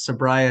that's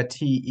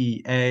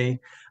Sobriety.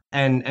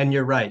 And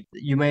you're right.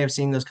 You may have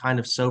seen those kind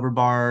of sober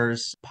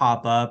bars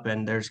pop up,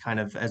 and there's kind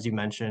of, as you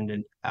mentioned,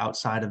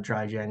 outside of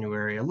dry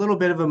January, a little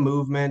bit of a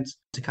movement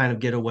to kind of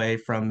get away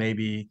from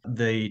maybe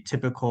the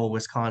typical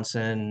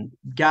Wisconsin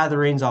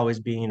gatherings always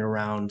being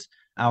around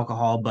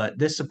alcohol. But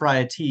this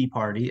sobriety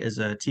party is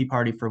a tea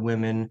party for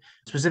women,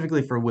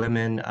 specifically for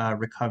women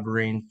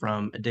recovering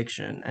from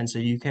addiction. And so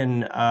you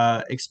can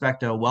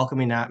expect a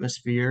welcoming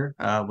atmosphere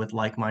with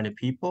like-minded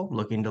people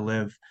looking to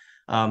live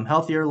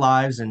healthier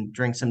lives and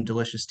drink some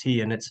delicious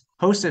tea. And it's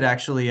hosted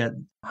actually at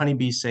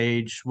Honeybee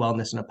Sage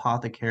Wellness and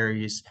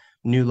Apothecary's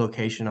new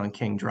location on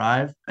King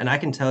Drive. And I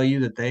can tell you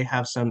that they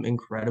have some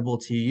incredible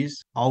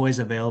teas always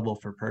available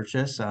for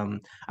purchase.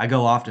 I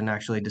go often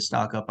actually to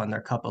stock up on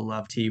their Cup of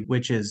Love tea,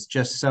 which is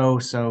just so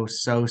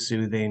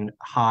soothing,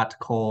 hot,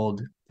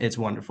 cold. It's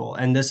wonderful.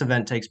 And this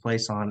event takes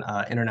place on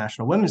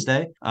International Women's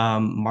Day,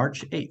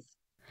 March 8th.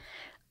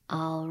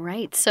 All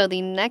right, so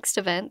the next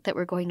event that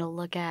we're going to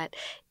look at,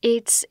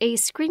 it's a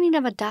screening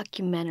of a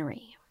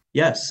documentary.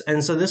 Yes,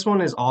 and so this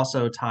one is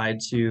also tied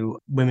to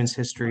Women's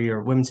History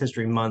or Women's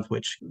History Month,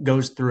 which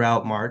goes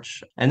throughout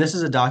March. And this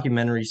is a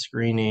documentary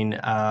screening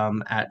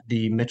at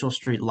the Mitchell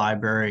Street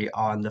Library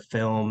on the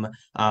film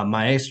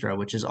Maestra,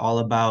 which is all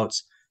about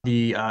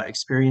the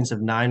experience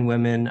of 9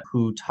 women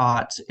who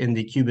taught in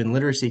the Cuban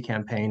literacy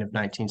campaign of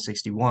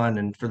 1961.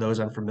 And for those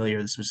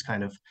unfamiliar, this was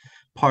kind of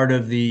part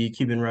of the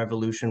Cuban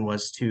Revolution,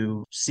 was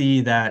to see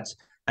that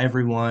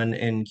everyone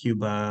in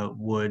Cuba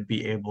would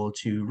be able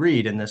to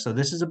read. And so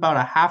this is about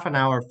a half an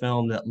hour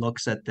film that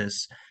looks at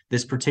this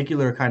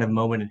particular kind of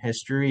moment in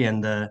history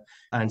and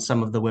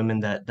some of the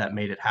women that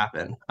made it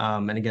happen.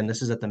 And again,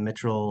 this is at the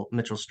Mitchell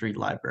Street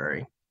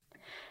Library.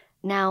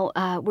 Now,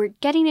 we're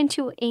getting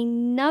into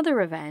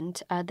another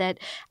event that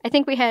I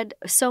think we had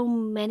so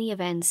many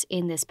events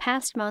in this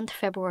past month,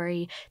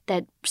 February,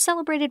 that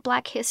celebrated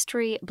Black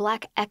history,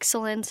 Black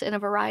excellence in a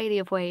variety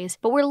of ways.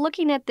 But we're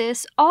looking at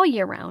this all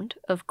year round,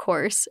 of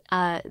course.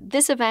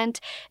 This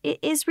event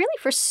is really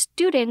for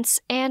students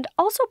and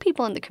also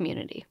people in the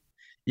community.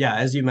 Yeah,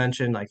 as you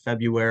mentioned, like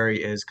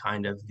February is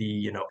kind of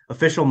the,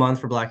 official month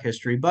for Black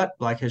History, but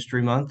Black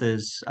History Month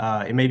is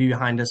it may be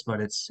behind us, but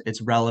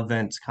it's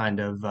relevant kind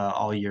of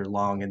all year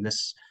long, and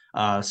this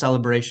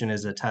celebration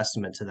is a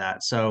testament to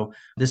that. So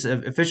this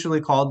is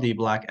officially called the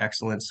Black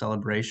Excellence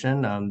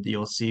Celebration.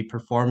 You'll see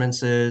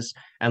performances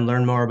and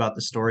learn more about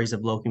the stories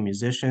of local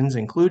musicians,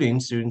 including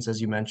students, as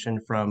you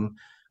mentioned, from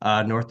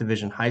North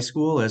Division High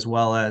School, as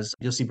well as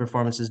you'll see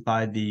performances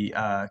by the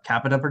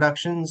Capita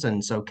Productions.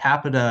 And so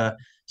Capita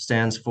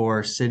stands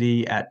for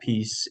City at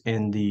Peace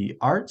in the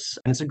Arts.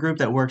 And it's a group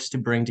that works to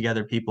bring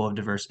together people of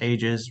diverse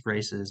ages,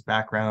 races,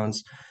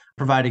 backgrounds,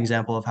 provide an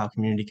example of how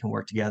community can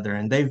work together.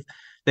 And they've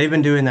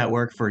been doing that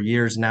work for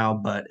years now,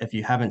 but if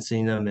you haven't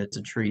seen them, it's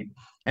a treat.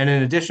 And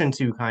in addition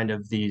to kind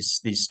of these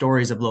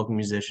stories of local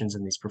musicians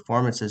and these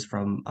performances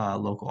from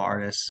local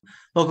artists,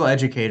 local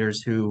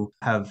educators who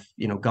have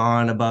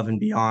gone above and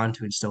beyond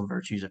to instill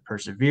virtues of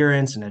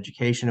perseverance and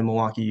education in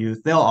Milwaukee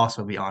youth, they'll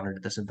also be honored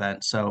at this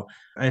event. So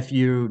if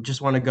you just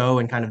want to go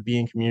and kind of be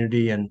in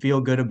community and feel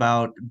good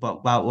about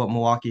what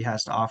Milwaukee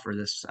has to offer,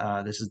 this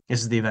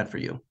is the event for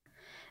you.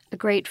 A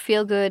great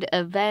feel-good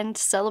event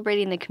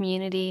celebrating the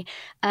community.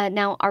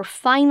 Now, our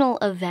final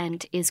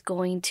event is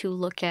going to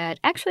look at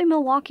actually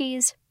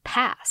Milwaukee's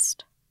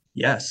past.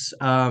 Yes.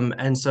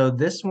 And so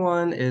this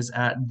one is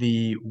at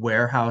the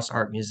Warehouse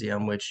Art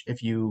Museum, which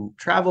if you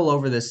travel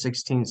over the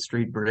 16th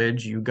Street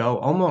Bridge, you go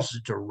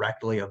almost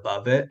directly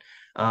above it,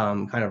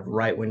 kind of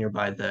right when you're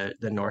by the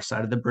north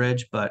side of the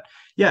bridge. But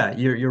yeah,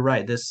 you're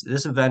right.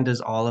 This event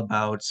is all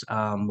about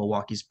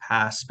Milwaukee's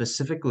past,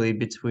 specifically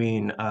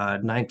between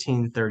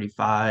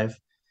 1935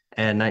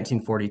 and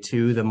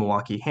 1942. The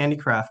Milwaukee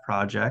Handicraft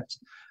Project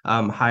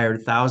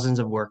hired thousands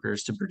of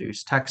workers to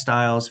produce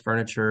textiles,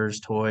 furnitures,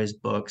 toys,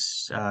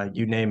 books,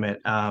 you name it.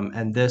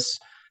 And this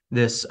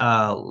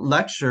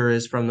lecture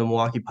is from the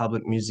Milwaukee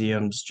Public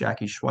Museum's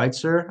Jackie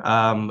Schweitzer,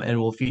 and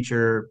will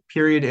feature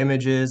period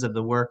images of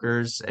the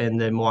workers in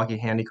the Milwaukee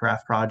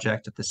Handicraft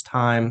Project at this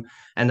time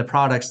and the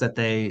products that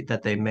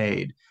they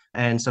made.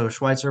 And so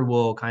Schweitzer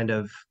will kind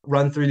of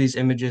run through these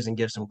images and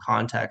give some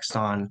context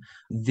on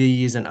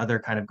these and other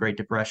kind of Great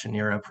Depression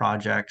era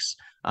projects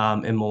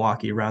in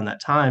Milwaukee around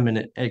that time.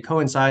 And it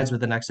coincides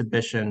with an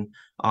exhibition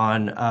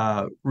on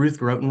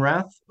Ruth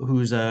Grotenrath,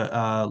 who's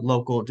a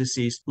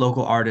deceased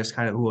local artist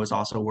kind of who was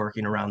also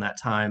working around that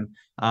time,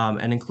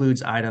 and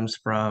includes items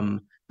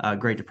from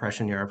Great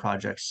Depression era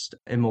projects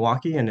in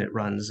Milwaukee, and it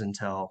runs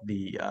until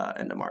the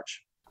end of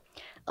March.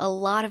 A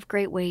lot of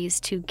great ways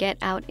to get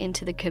out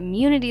into the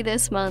community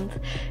this month.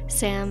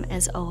 Sam,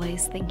 as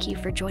always, thank you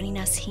for joining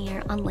us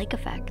here on Lake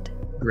Effect.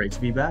 Great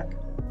to be back.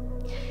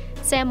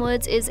 Sam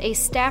Woods is a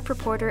staff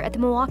reporter at the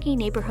Milwaukee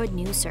Neighborhood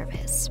News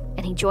Service,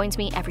 and he joins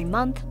me every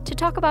month to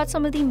talk about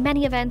some of the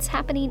many events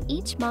happening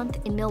each month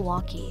in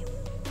Milwaukee.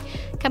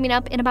 Coming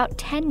up in about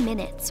 10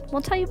 minutes,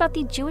 we'll tell you about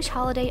the Jewish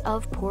holiday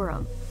of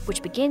Purim,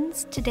 which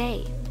begins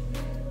today.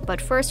 But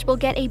first, we'll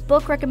get a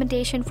book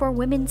recommendation for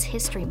Women's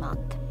History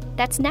Month.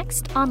 That's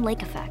next on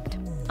Lake Effect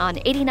on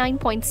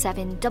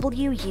 89.7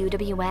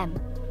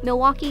 WUWM,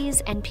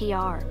 Milwaukee's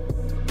NPR.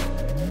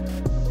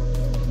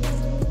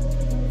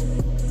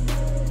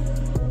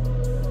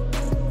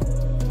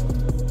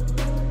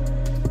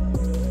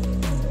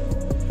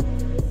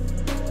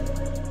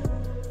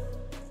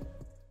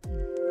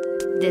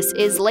 This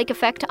is Lake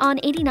Effect on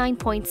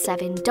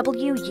 89.7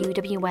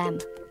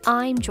 WUWM.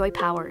 I'm Joy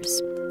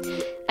Powers.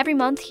 Every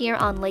month here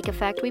on Lake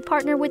Effect, we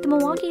partner with the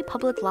Milwaukee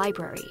Public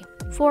Library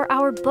for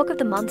our Book of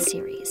the Month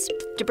series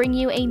to bring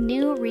you a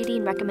new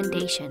reading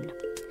recommendation.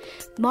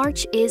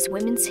 March is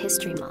Women's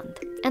History Month,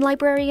 and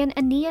librarian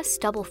Ania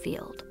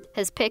Stubblefield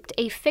has picked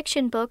a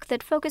fiction book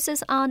that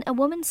focuses on a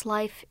woman's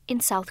life in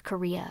South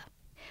Korea.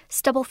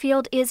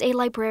 Stubblefield is a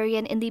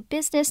librarian in the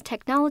Business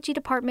Technology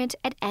Department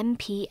at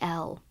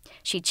MPL.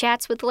 She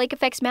chats with Lake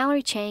Effect's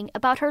Mallory Chang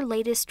about her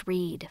latest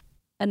read.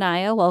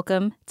 Anaya,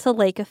 welcome to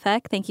Lake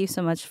Effect. Thank you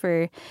so much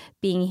for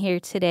being here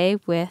today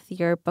with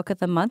your Book of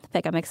the Month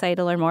pick. I'm excited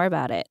to learn more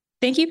about it.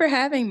 Thank you for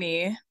having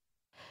me.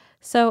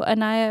 So,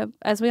 Anaya,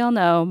 as we all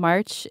know,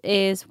 March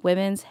is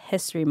Women's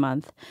History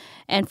Month.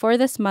 And for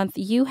this month,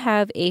 you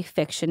have a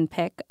fiction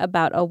pick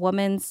about a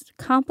woman's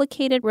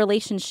complicated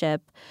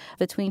relationship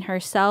between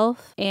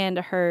herself and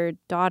her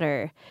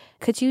daughter.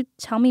 Could you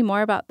tell me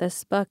more about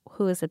this book?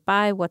 Who is it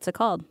by? What's it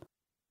called?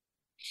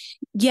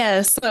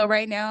 Yes, so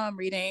right now I'm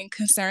reading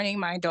Concerning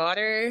My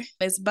Daughter.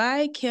 It's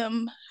by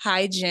Kim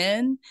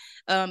Hae-jin.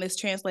 It's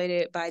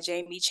translated by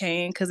Jamie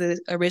Chang because it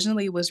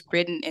originally was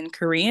written in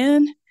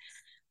Korean,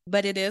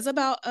 but it is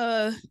about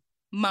a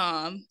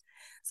mom.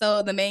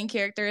 So the main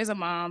character is a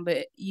mom,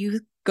 but you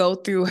go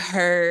through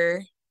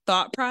her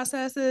thought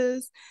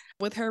processes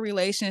with her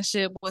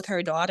relationship with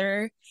her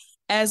daughter.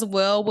 as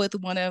well with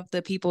one of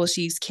the people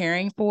she's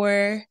caring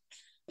for.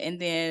 And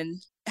then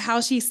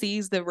how she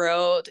sees the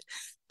world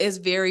is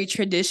very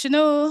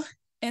traditional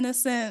in a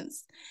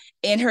sense.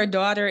 And her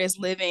daughter is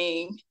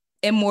living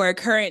in more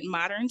current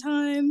modern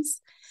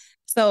times.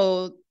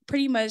 So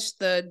pretty much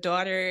the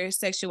daughter's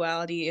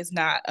sexuality is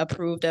not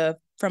approved of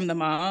from the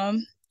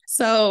mom.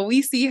 So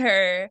we see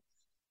her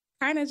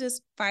kind of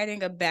just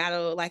fighting a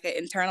battle, like an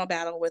internal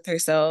battle with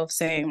herself,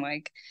 saying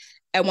like,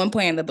 at one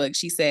point in the book,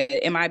 she said,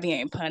 "Am I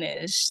being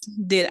punished?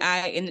 Did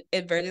I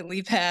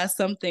inadvertently pass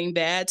something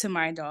bad to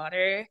my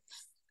daughter?"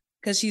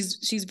 Because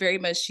she's very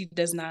much, she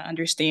does not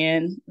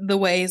understand the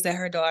ways that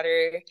her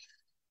daughter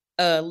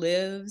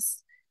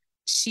lives.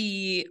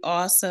 She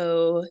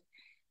also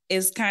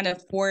is kind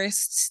of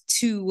forced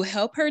to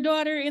help her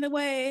daughter in a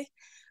way,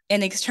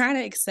 and trying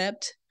to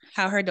accept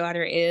how her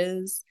daughter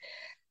is.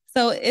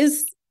 So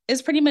it's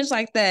pretty much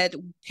like that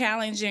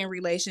challenging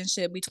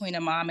relationship between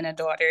a mom and a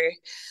daughter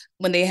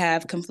when they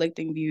have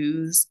conflicting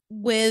views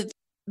with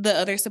the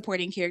other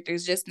supporting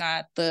characters, just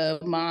not the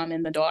mom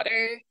and the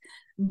daughter,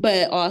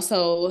 but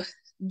also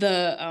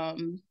the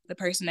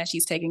person that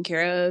she's taking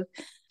care of.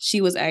 She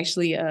was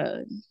actually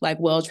like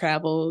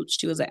well-traveled.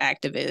 She was an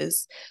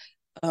activist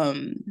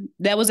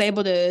that was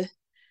able to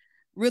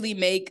really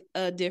make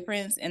a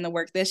difference in the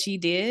work that she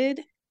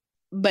did.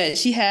 But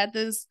she had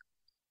this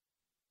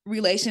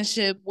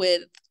relationship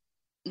with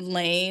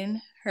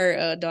Lane,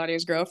 her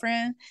daughter's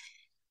girlfriend,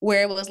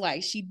 where it was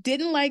like she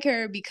didn't like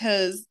her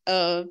because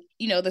of,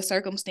 the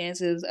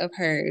circumstances of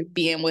her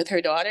being with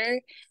her daughter.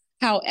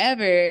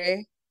 However,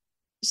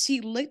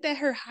 she looked at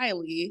her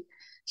highly.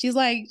 She's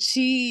like,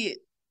 she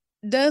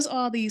does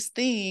all these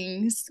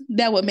things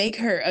that would make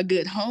her a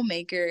good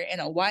homemaker and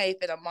a wife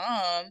and a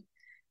mom.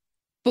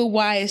 But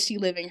why is she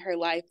living her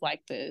life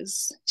like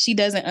this? She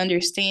doesn't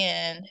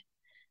understand,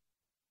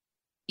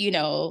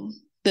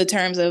 the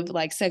terms of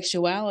like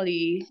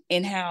sexuality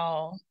and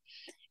how,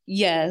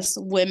 yes,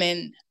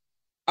 women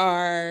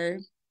are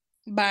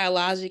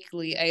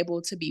biologically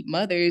able to be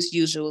mothers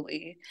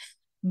usually,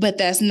 but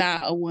that's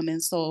not a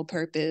woman's sole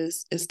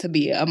purpose, is to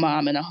be a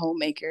mom and a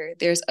homemaker.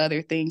 There's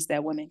other things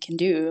that women can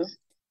do.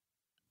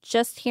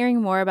 Just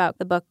hearing more about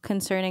the book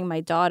concerning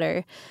my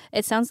daughter,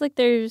 it sounds like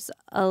there's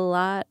a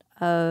lot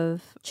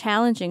of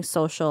challenging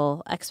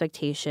social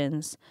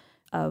expectations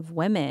of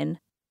women.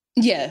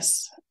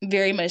 Yes,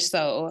 very much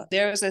so.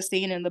 There was a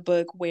scene in the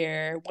book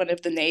where one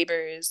of the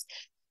neighbors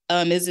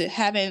is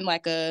having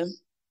like a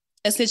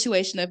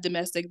situation of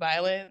domestic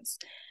violence,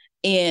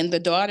 and the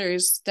daughter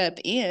and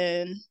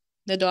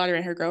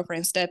her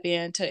girlfriend step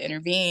in to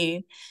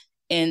intervene.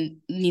 And,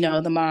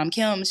 the mom,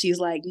 Kim, she's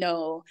like,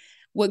 no,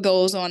 what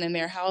goes on in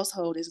their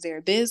household is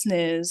their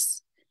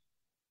business.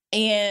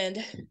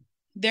 And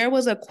there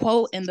was a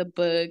quote in the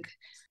book.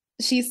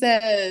 She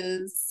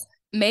says,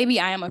 maybe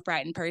I am a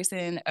frightened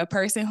person, a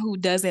person who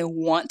doesn't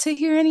want to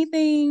hear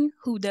anything,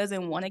 who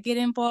doesn't want to get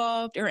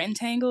involved or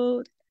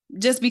entangled,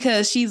 just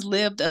because she's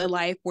lived a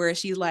life where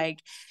she's like,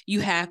 you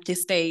have to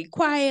stay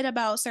quiet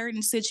about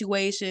certain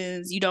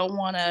situations. You don't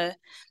want to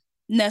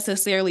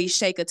necessarily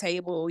shake a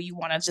table. You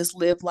want to just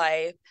live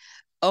life,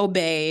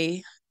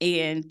 obey,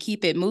 and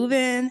keep it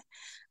moving.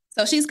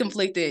 So she's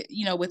conflicted,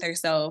 with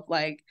herself,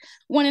 like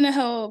wanting to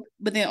help,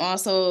 but then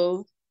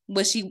also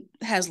what she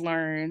has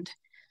learned.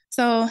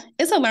 So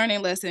it's a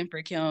learning lesson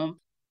for Kim.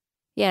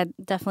 Yeah,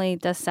 definitely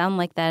does sound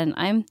like that. And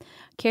I'm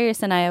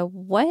curious, Anaya,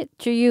 what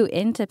drew you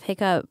in to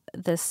pick up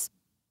this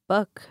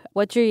book?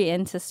 What drew you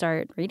in to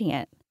start reading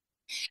it?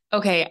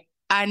 Okay,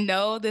 I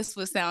know this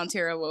would sound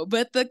terrible,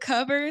 but the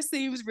cover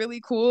seems really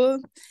cool.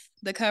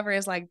 The cover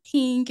is like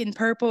pink and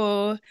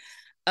purple.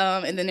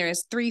 And then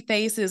there's 3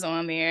 faces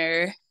on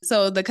there.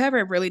 So the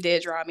cover really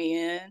did draw me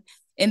in.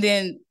 And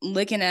then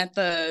looking at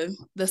the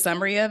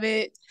summary of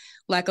it,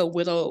 like a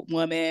widowed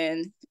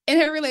woman in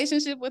her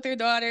relationship with her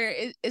daughter,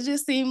 it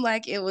just seemed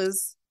like it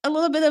was a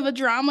little bit of a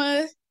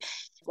drama,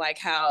 like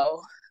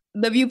how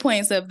the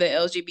viewpoints of the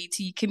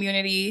LGBT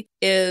community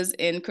is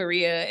in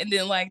Korea, and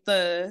then like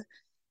the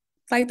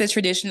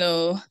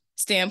traditional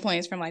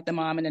standpoints from like the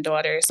mom and the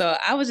daughter. So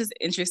I was just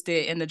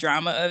interested in the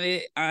drama of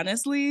it,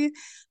 honestly.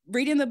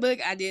 Reading the book,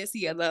 I did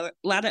see a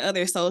lot of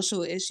other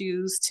social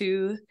issues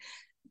too.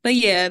 But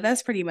yeah,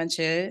 that's pretty much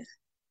it.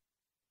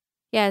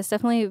 Yeah, it's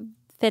definitely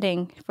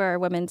fitting for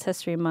Women's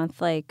History Month.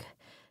 Like,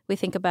 we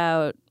think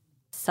about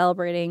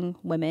celebrating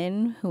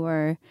women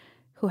who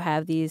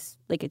have these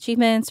like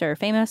achievements or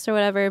famous or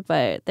whatever,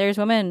 but there's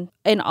women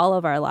in all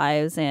of our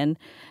lives.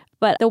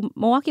 But the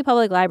Milwaukee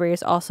Public Library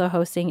is also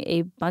hosting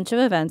a bunch of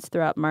events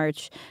throughout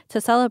March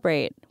to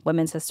celebrate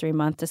Women's History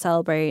Month, to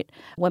celebrate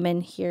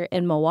women here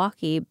in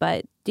Milwaukee.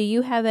 But do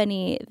you have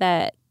any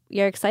that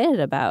you're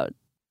excited about?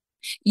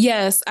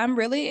 Yes, I'm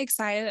really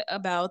excited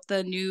about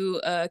the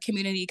new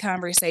community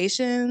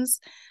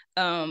conversations.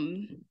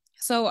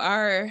 So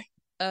our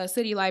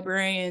city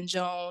librarian,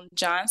 Joan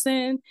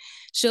Johnson,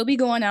 she'll be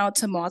going out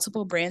to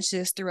multiple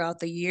branches throughout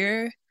the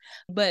year.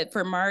 But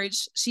for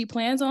March, she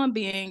plans on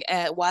being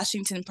at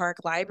Washington Park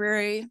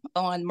Library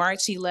on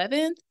March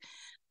 11th.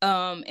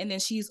 And then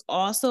she's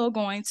also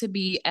going to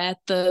be at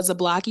the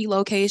Zablocki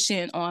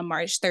location on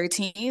March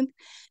 13th.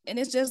 And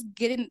it's just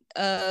getting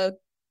a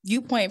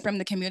viewpoint from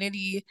the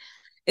community.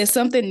 It's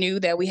something new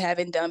that we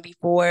haven't done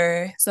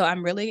before. So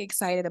I'm really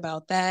excited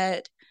about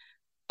that.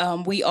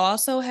 We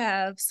also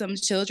have some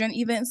children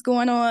events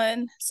going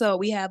on. So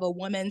we have a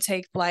Women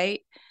Take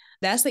Flight.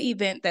 That's the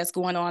event that's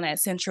going on at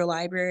Central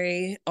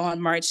Library on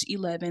March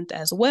 11th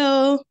as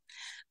well.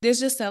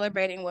 There's just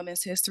celebrating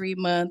Women's History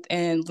Month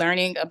and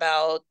learning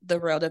about the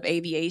world of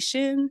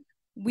aviation.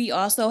 We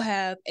also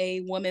have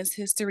a Women's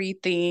History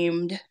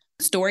themed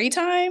story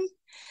time.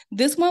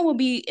 This one will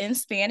be in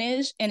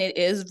Spanish and it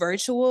is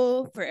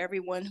virtual for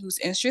everyone who's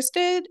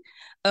interested.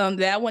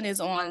 That one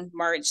is on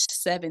March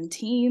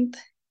 17th.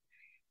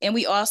 And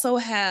we also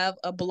have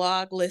a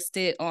blog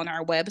listed on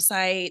our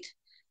website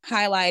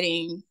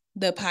highlighting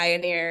the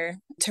pioneer,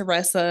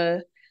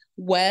 Teresa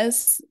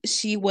West.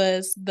 She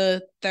was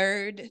the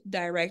third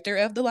director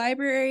of the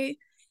library,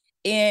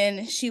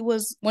 and she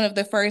was one of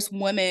the first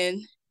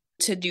women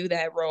to do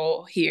that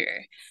role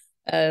here.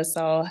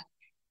 So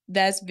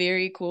that's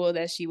very cool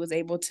that she was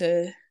able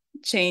to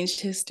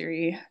change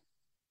history.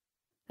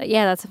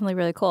 Yeah, that's definitely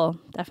really cool.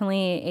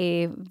 Definitely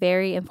a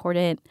very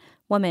important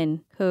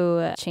woman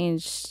who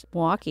changed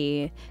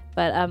Milwaukee.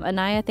 But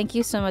Anaya, thank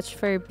you so much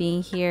for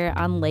being here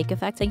on Lake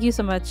Effect. Thank you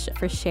so much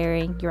for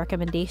sharing your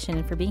recommendation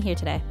and for being here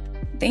today.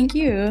 Thank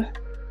you.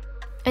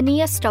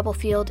 Ania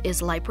Stubblefield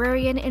is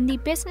librarian in the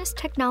Business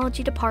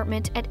Technology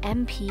Department at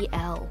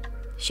MPL.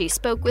 She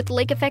spoke with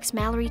Lake Effect's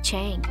Mallory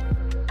Chang.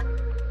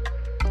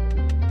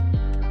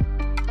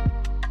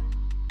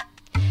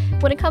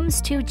 When it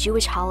comes to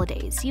Jewish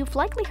holidays, you've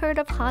likely heard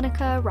of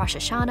Hanukkah, Rosh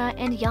Hashanah,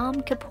 and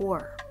Yom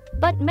Kippur.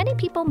 But many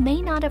people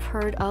may not have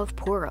heard of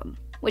Purim,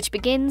 which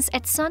begins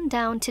at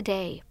sundown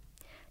today.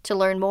 To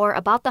learn more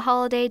about the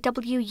holiday,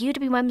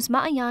 WUWM's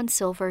Ma'ayan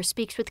Silver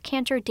speaks with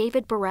Cantor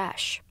David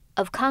Baresh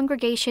of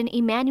Congregation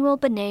Emmanuel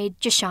B'nai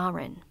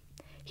Jeshurun.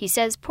 He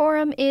says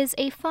Purim is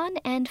a fun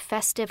and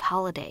festive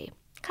holiday,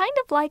 kind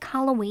of like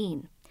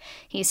Halloween.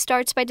 He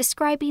starts by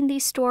describing the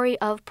story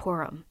of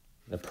Purim.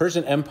 The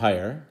Persian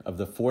Empire of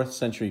the 4th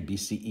century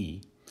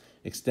BCE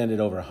extended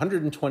over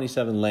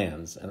 127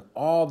 lands, and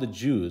all the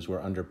Jews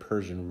were under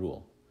Persian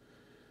rule.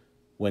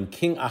 When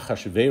King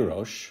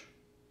Achashverosh,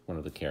 one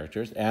of the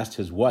characters, asked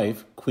his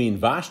wife, Queen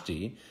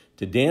Vashti,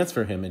 to dance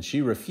for him and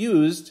she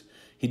refused,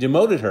 he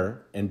demoted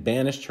her and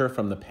banished her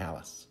from the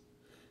palace.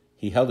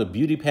 He held a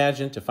beauty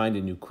pageant to find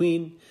a new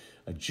queen.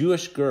 A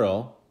Jewish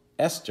girl,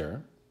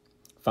 Esther,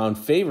 found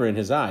favor in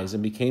his eyes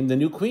and became the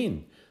new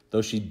queen,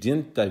 though she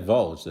didn't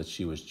divulge that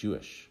she was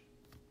Jewish.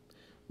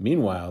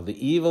 Meanwhile,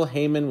 the evil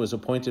Haman was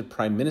appointed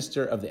prime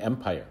minister of the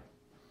empire.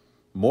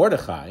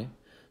 Mordecai,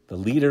 the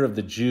leader of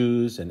the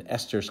Jews and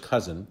Esther's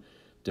cousin,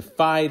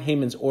 defied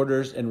Haman's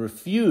orders and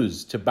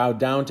refused to bow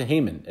down to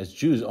Haman, as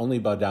Jews only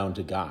bow down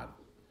to God.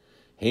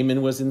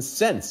 Haman was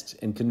incensed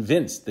and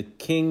convinced the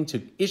king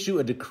to issue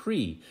a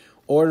decree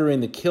ordering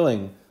the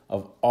killing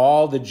of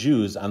all the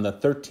Jews on the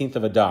 13th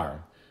of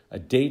Adar, a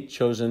date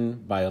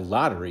chosen by a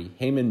lottery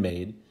Haman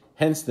made,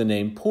 hence the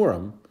name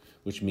Purim,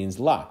 which means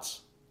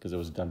lots, because it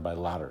was done by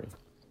lottery.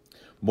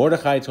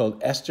 Mordecai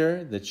told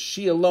Esther that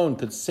she alone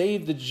could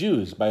save the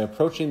Jews by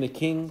approaching the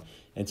king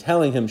and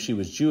telling him she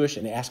was Jewish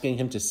and asking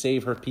him to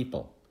save her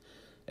people.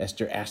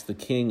 Esther asked the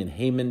king and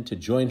Haman to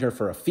join her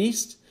for a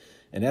feast,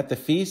 and at the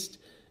feast,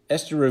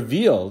 Esther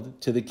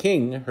revealed to the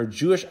king her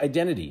Jewish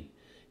identity.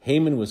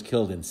 Haman was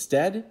killed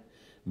instead,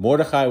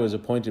 Mordecai was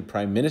appointed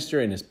prime minister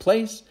in his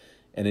place,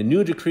 and a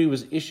new decree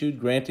was issued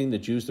granting the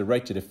Jews the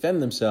right to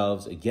defend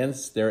themselves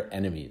against their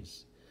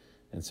enemies.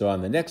 And so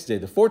on the next day,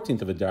 the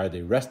 14th of Adar,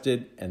 they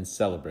rested and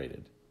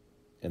celebrated.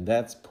 And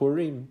that's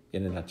Purim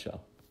in a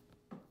nutshell.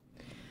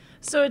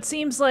 So it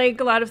seems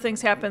like a lot of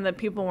things happen that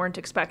people weren't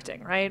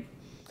expecting, right?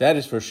 That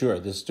is for sure.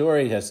 The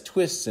story has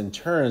twists and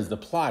turns. The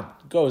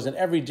plot goes in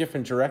every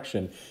different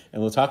direction.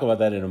 And we'll talk about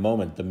that in a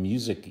moment. The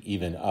music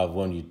even of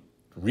when you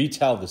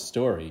retell the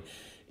story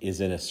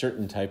is in a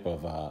certain type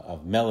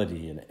of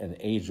melody and an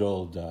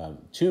age-old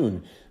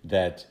tune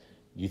that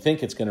you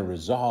think it's going to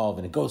resolve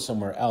and it goes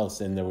somewhere else.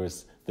 And there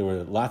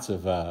were lots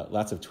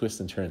of twists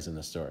and turns in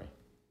the story.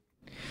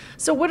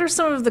 So what are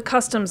some of the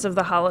customs of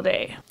the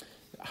holiday?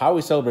 How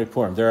we celebrate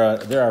Purim.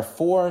 There are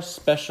 4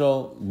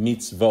 special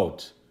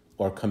mitzvot,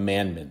 or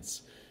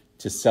commandments,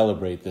 to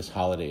celebrate this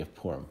holiday of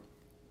Purim.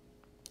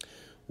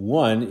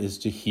 One is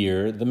to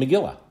hear the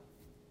Megillah.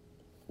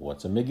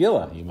 What's a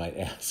Megillah, you might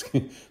ask?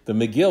 The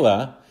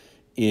Megillah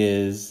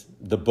is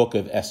the book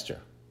of Esther.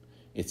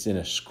 It's in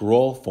a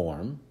scroll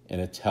form,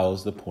 and it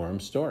tells the Purim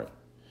story.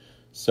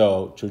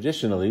 So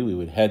traditionally, we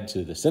would head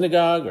to the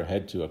synagogue or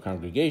head to a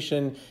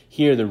congregation,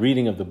 hear the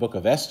reading of the book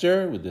of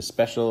Esther with this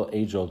special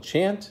age-old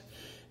chant,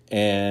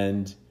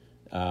 and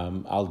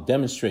I'll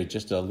demonstrate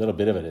just a little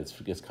bit of it.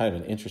 It's kind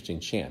of an interesting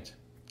chant.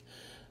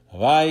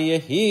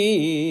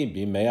 Vayehi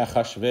b'mei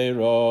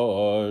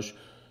Achashverosh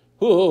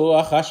Hu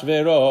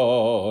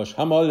Achashverosh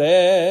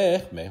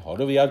hamolech mehoru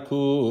v'yad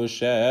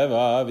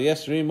kusheva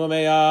v'yesrimu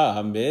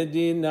me'am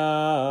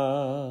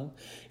bedina.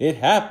 It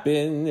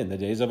happened in the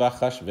days of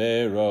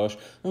Achashverosh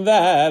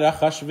that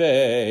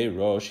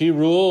Achashverosh, he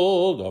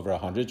ruled over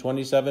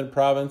 127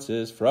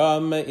 provinces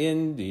from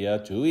India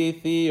to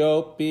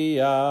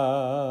Ethiopia.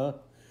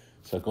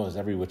 So it goes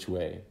every which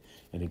way.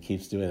 And he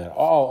keeps doing that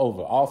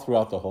all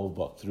throughout the whole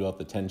book, throughout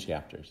the 10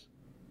 chapters.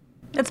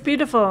 That's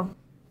beautiful.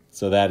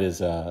 So that's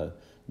a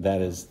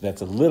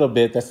little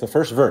bit, that's the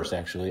first verse,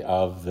 actually,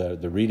 of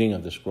the reading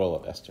of the scroll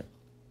of Esther.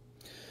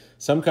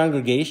 Some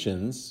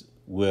congregations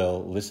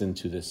will listen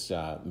to this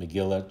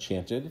Megillah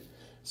chanted.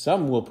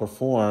 Some will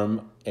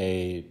perform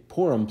a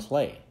Purim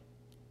play,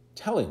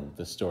 telling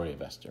the story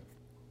of Esther,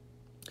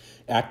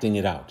 acting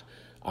it out.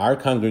 Our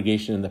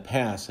congregation in the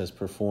past has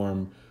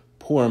performed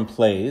Purim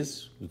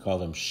plays. We call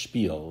them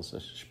spiels. A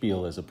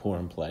spiel is a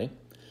Purim play,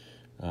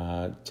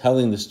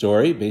 telling the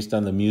story based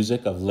on the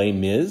music of Les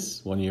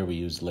Mis. One year we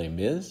used Les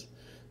Mis,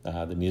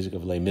 the music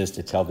of Les Mis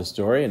to tell the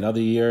story.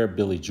 Another year,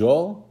 Billy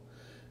Joel.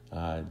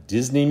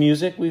 Disney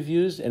music we've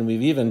used, and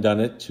we've even done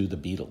it to the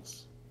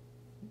Beatles,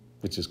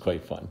 which is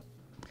quite fun.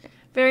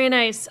 Very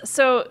nice.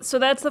 So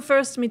that's the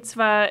first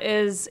mitzvah,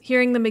 is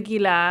hearing the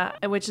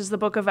Megillah, which is the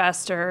book of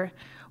Esther.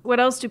 What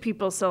else do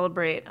people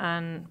celebrate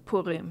on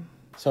Purim?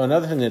 So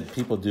another thing that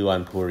people do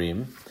on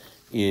Purim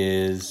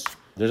is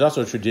there's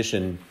also a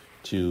tradition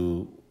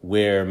to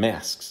wear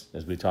masks,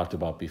 as we talked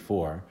about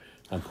before.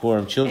 On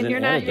Purim, children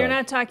and adults. You're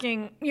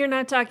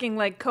not talking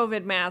like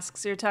COVID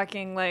masks. You're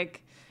talking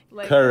like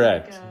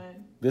correct.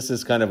 This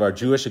is kind of our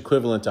Jewish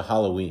equivalent to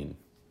Halloween.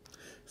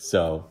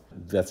 So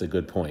that's a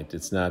good point.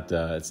 It's not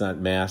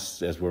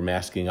masks as we're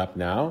masking up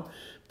now,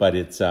 but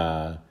it's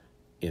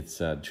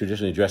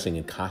traditionally dressing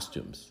in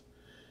costumes.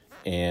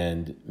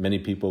 And many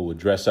people would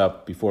dress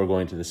up before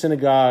going to the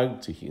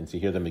synagogue to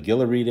hear the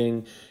Megillah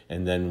reading.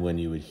 And then when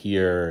you would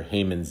hear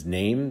Haman's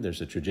name,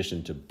 there's a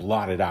tradition to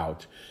blot it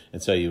out.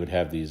 And so you would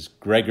have these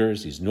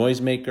Gregors, these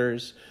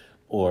noisemakers,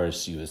 or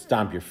you would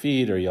stomp your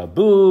feet or yell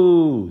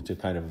boo to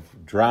kind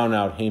of drown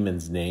out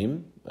Haman's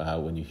name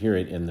when you hear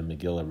it in the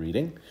Megillah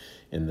reading,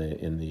 in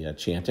the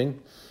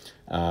chanting.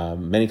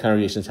 Many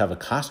congregations have a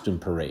costume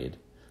parade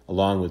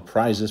along with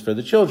prizes for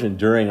the children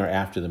during or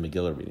after the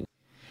Megillah reading.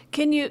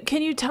 Can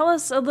you tell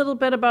us a little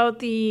bit about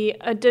the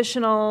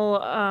additional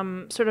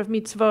sort of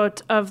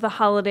mitzvot of the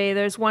holiday?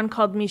 There's one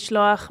called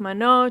Mishloach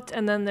Manot,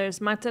 and then there's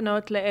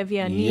Matanot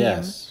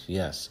LeEvyanim.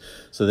 Yes.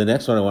 So the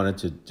next one I wanted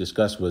to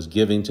discuss was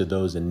giving to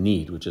those in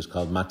need, which is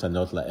called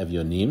Matanot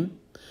LeEvyanim.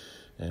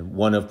 And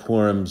one of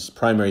Purim's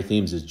primary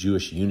themes is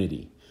Jewish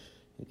unity.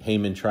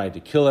 Haman tried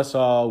to kill us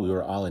all. We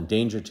were all in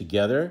danger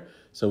together.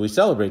 So we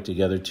celebrate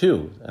together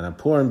too. And on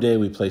Purim Day,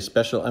 we place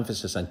special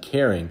emphasis on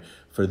caring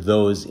for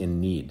those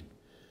in need.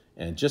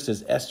 And just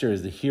as Esther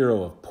is the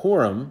hero of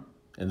Purim,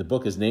 and the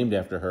book is named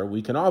after her,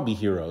 we can all be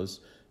heroes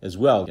as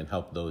well and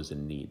help those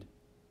in need.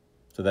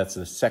 So that's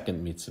the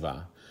second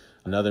mitzvah.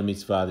 Another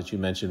mitzvah that you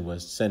mentioned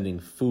was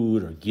sending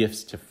food or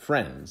gifts to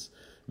friends,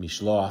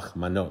 Mishloach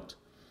Manot.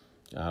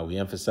 We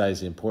emphasize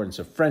the importance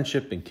of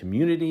friendship and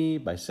community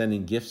by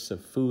sending gifts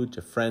of food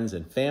to friends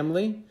and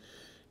family.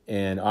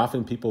 And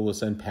often people will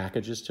send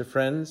packages to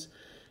friends,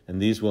 and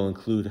these will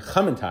include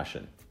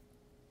Chamintashen.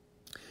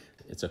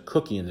 It's a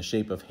cookie in the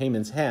shape of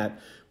Haman's hat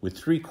with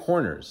 3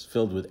 corners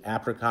filled with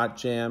apricot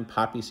jam,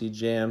 poppy seed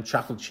jam,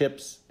 chocolate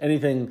chips,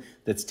 anything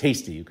that's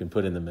tasty you can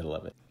put in the middle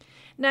of it.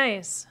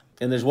 Nice.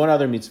 And there's one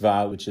other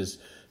mitzvah, which is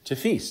to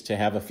feast, to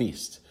have a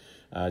feast.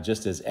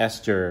 Just as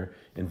Esther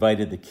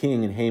invited the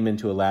king and Haman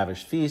to a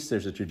lavish feast,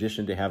 there's a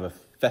tradition to have a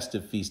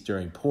festive feast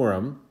during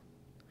Purim.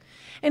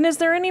 And is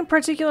there any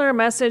particular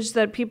message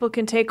that people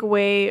can take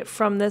away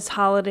from this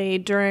holiday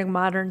during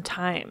modern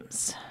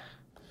times?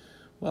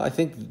 Well, I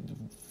think,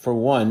 for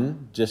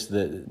one, just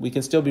that we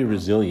can still be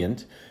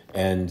resilient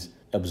and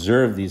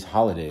observe these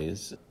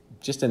holidays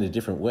just in a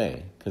different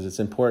way, because it's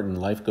important.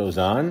 Life goes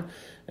on,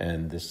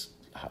 and this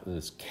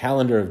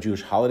calendar of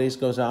Jewish holidays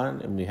goes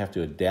on, and we have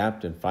to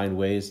adapt and find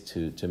ways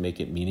to make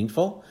it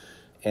meaningful.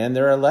 And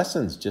there are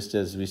lessons, just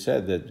as we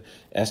said, that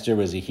Esther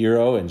was a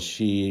hero, and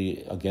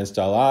she, against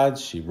all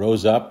odds, she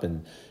rose up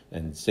and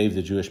saved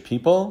the Jewish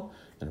people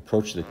and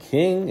approached the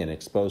king and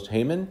exposed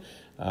Haman.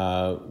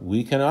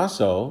 We can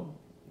also,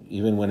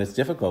 even when it's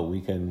difficult,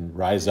 we can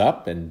rise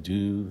up and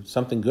do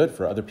something good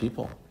for other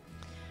people.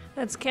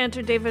 That's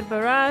Cantor David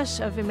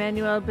Barash of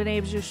Emmanuel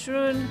B'nai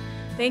Jeshurun.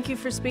 Thank you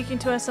for speaking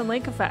to us on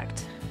Lake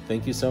Effect.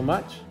 Thank you so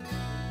much.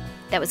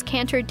 That was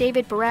Cantor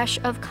David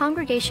Barash of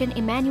Congregation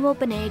Emmanuel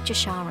B'nai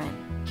Jeshurun.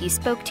 He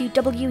spoke to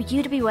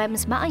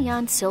WUWM's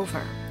Ma'ayan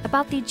Silver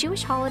about the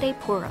Jewish holiday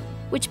Purim,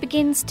 which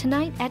begins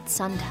tonight at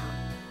sundown.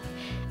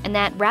 And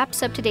that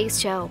wraps up today's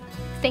show.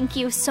 Thank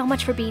you so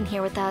much for being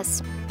here with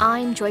us.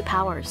 I'm Joy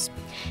Powers.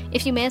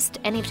 If you missed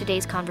any of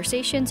today's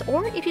conversations,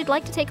 or if you'd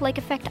like to take Lake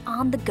Effect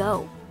on the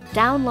go,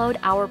 download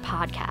our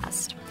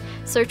podcast.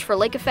 Search for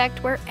Lake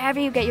Effect wherever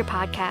you get your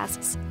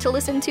podcasts to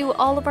listen to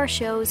all of our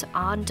shows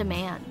on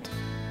demand.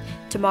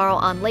 Tomorrow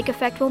on Lake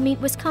Effect, we'll meet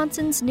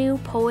Wisconsin's new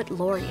poet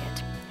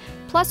laureate.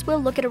 Plus,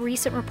 we'll look at a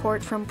recent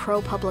report from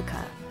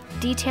ProPublica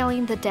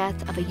detailing the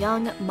death of a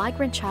young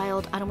migrant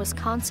child on a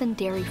Wisconsin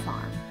dairy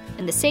farm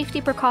and the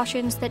safety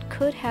precautions that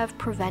could have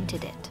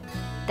prevented it.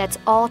 That's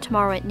all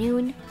tomorrow at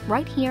noon,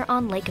 right here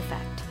on Lake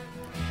Effect.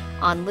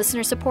 On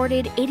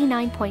listener-supported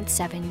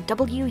 89.7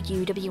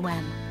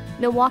 WUWM,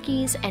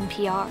 Milwaukee's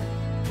NPR.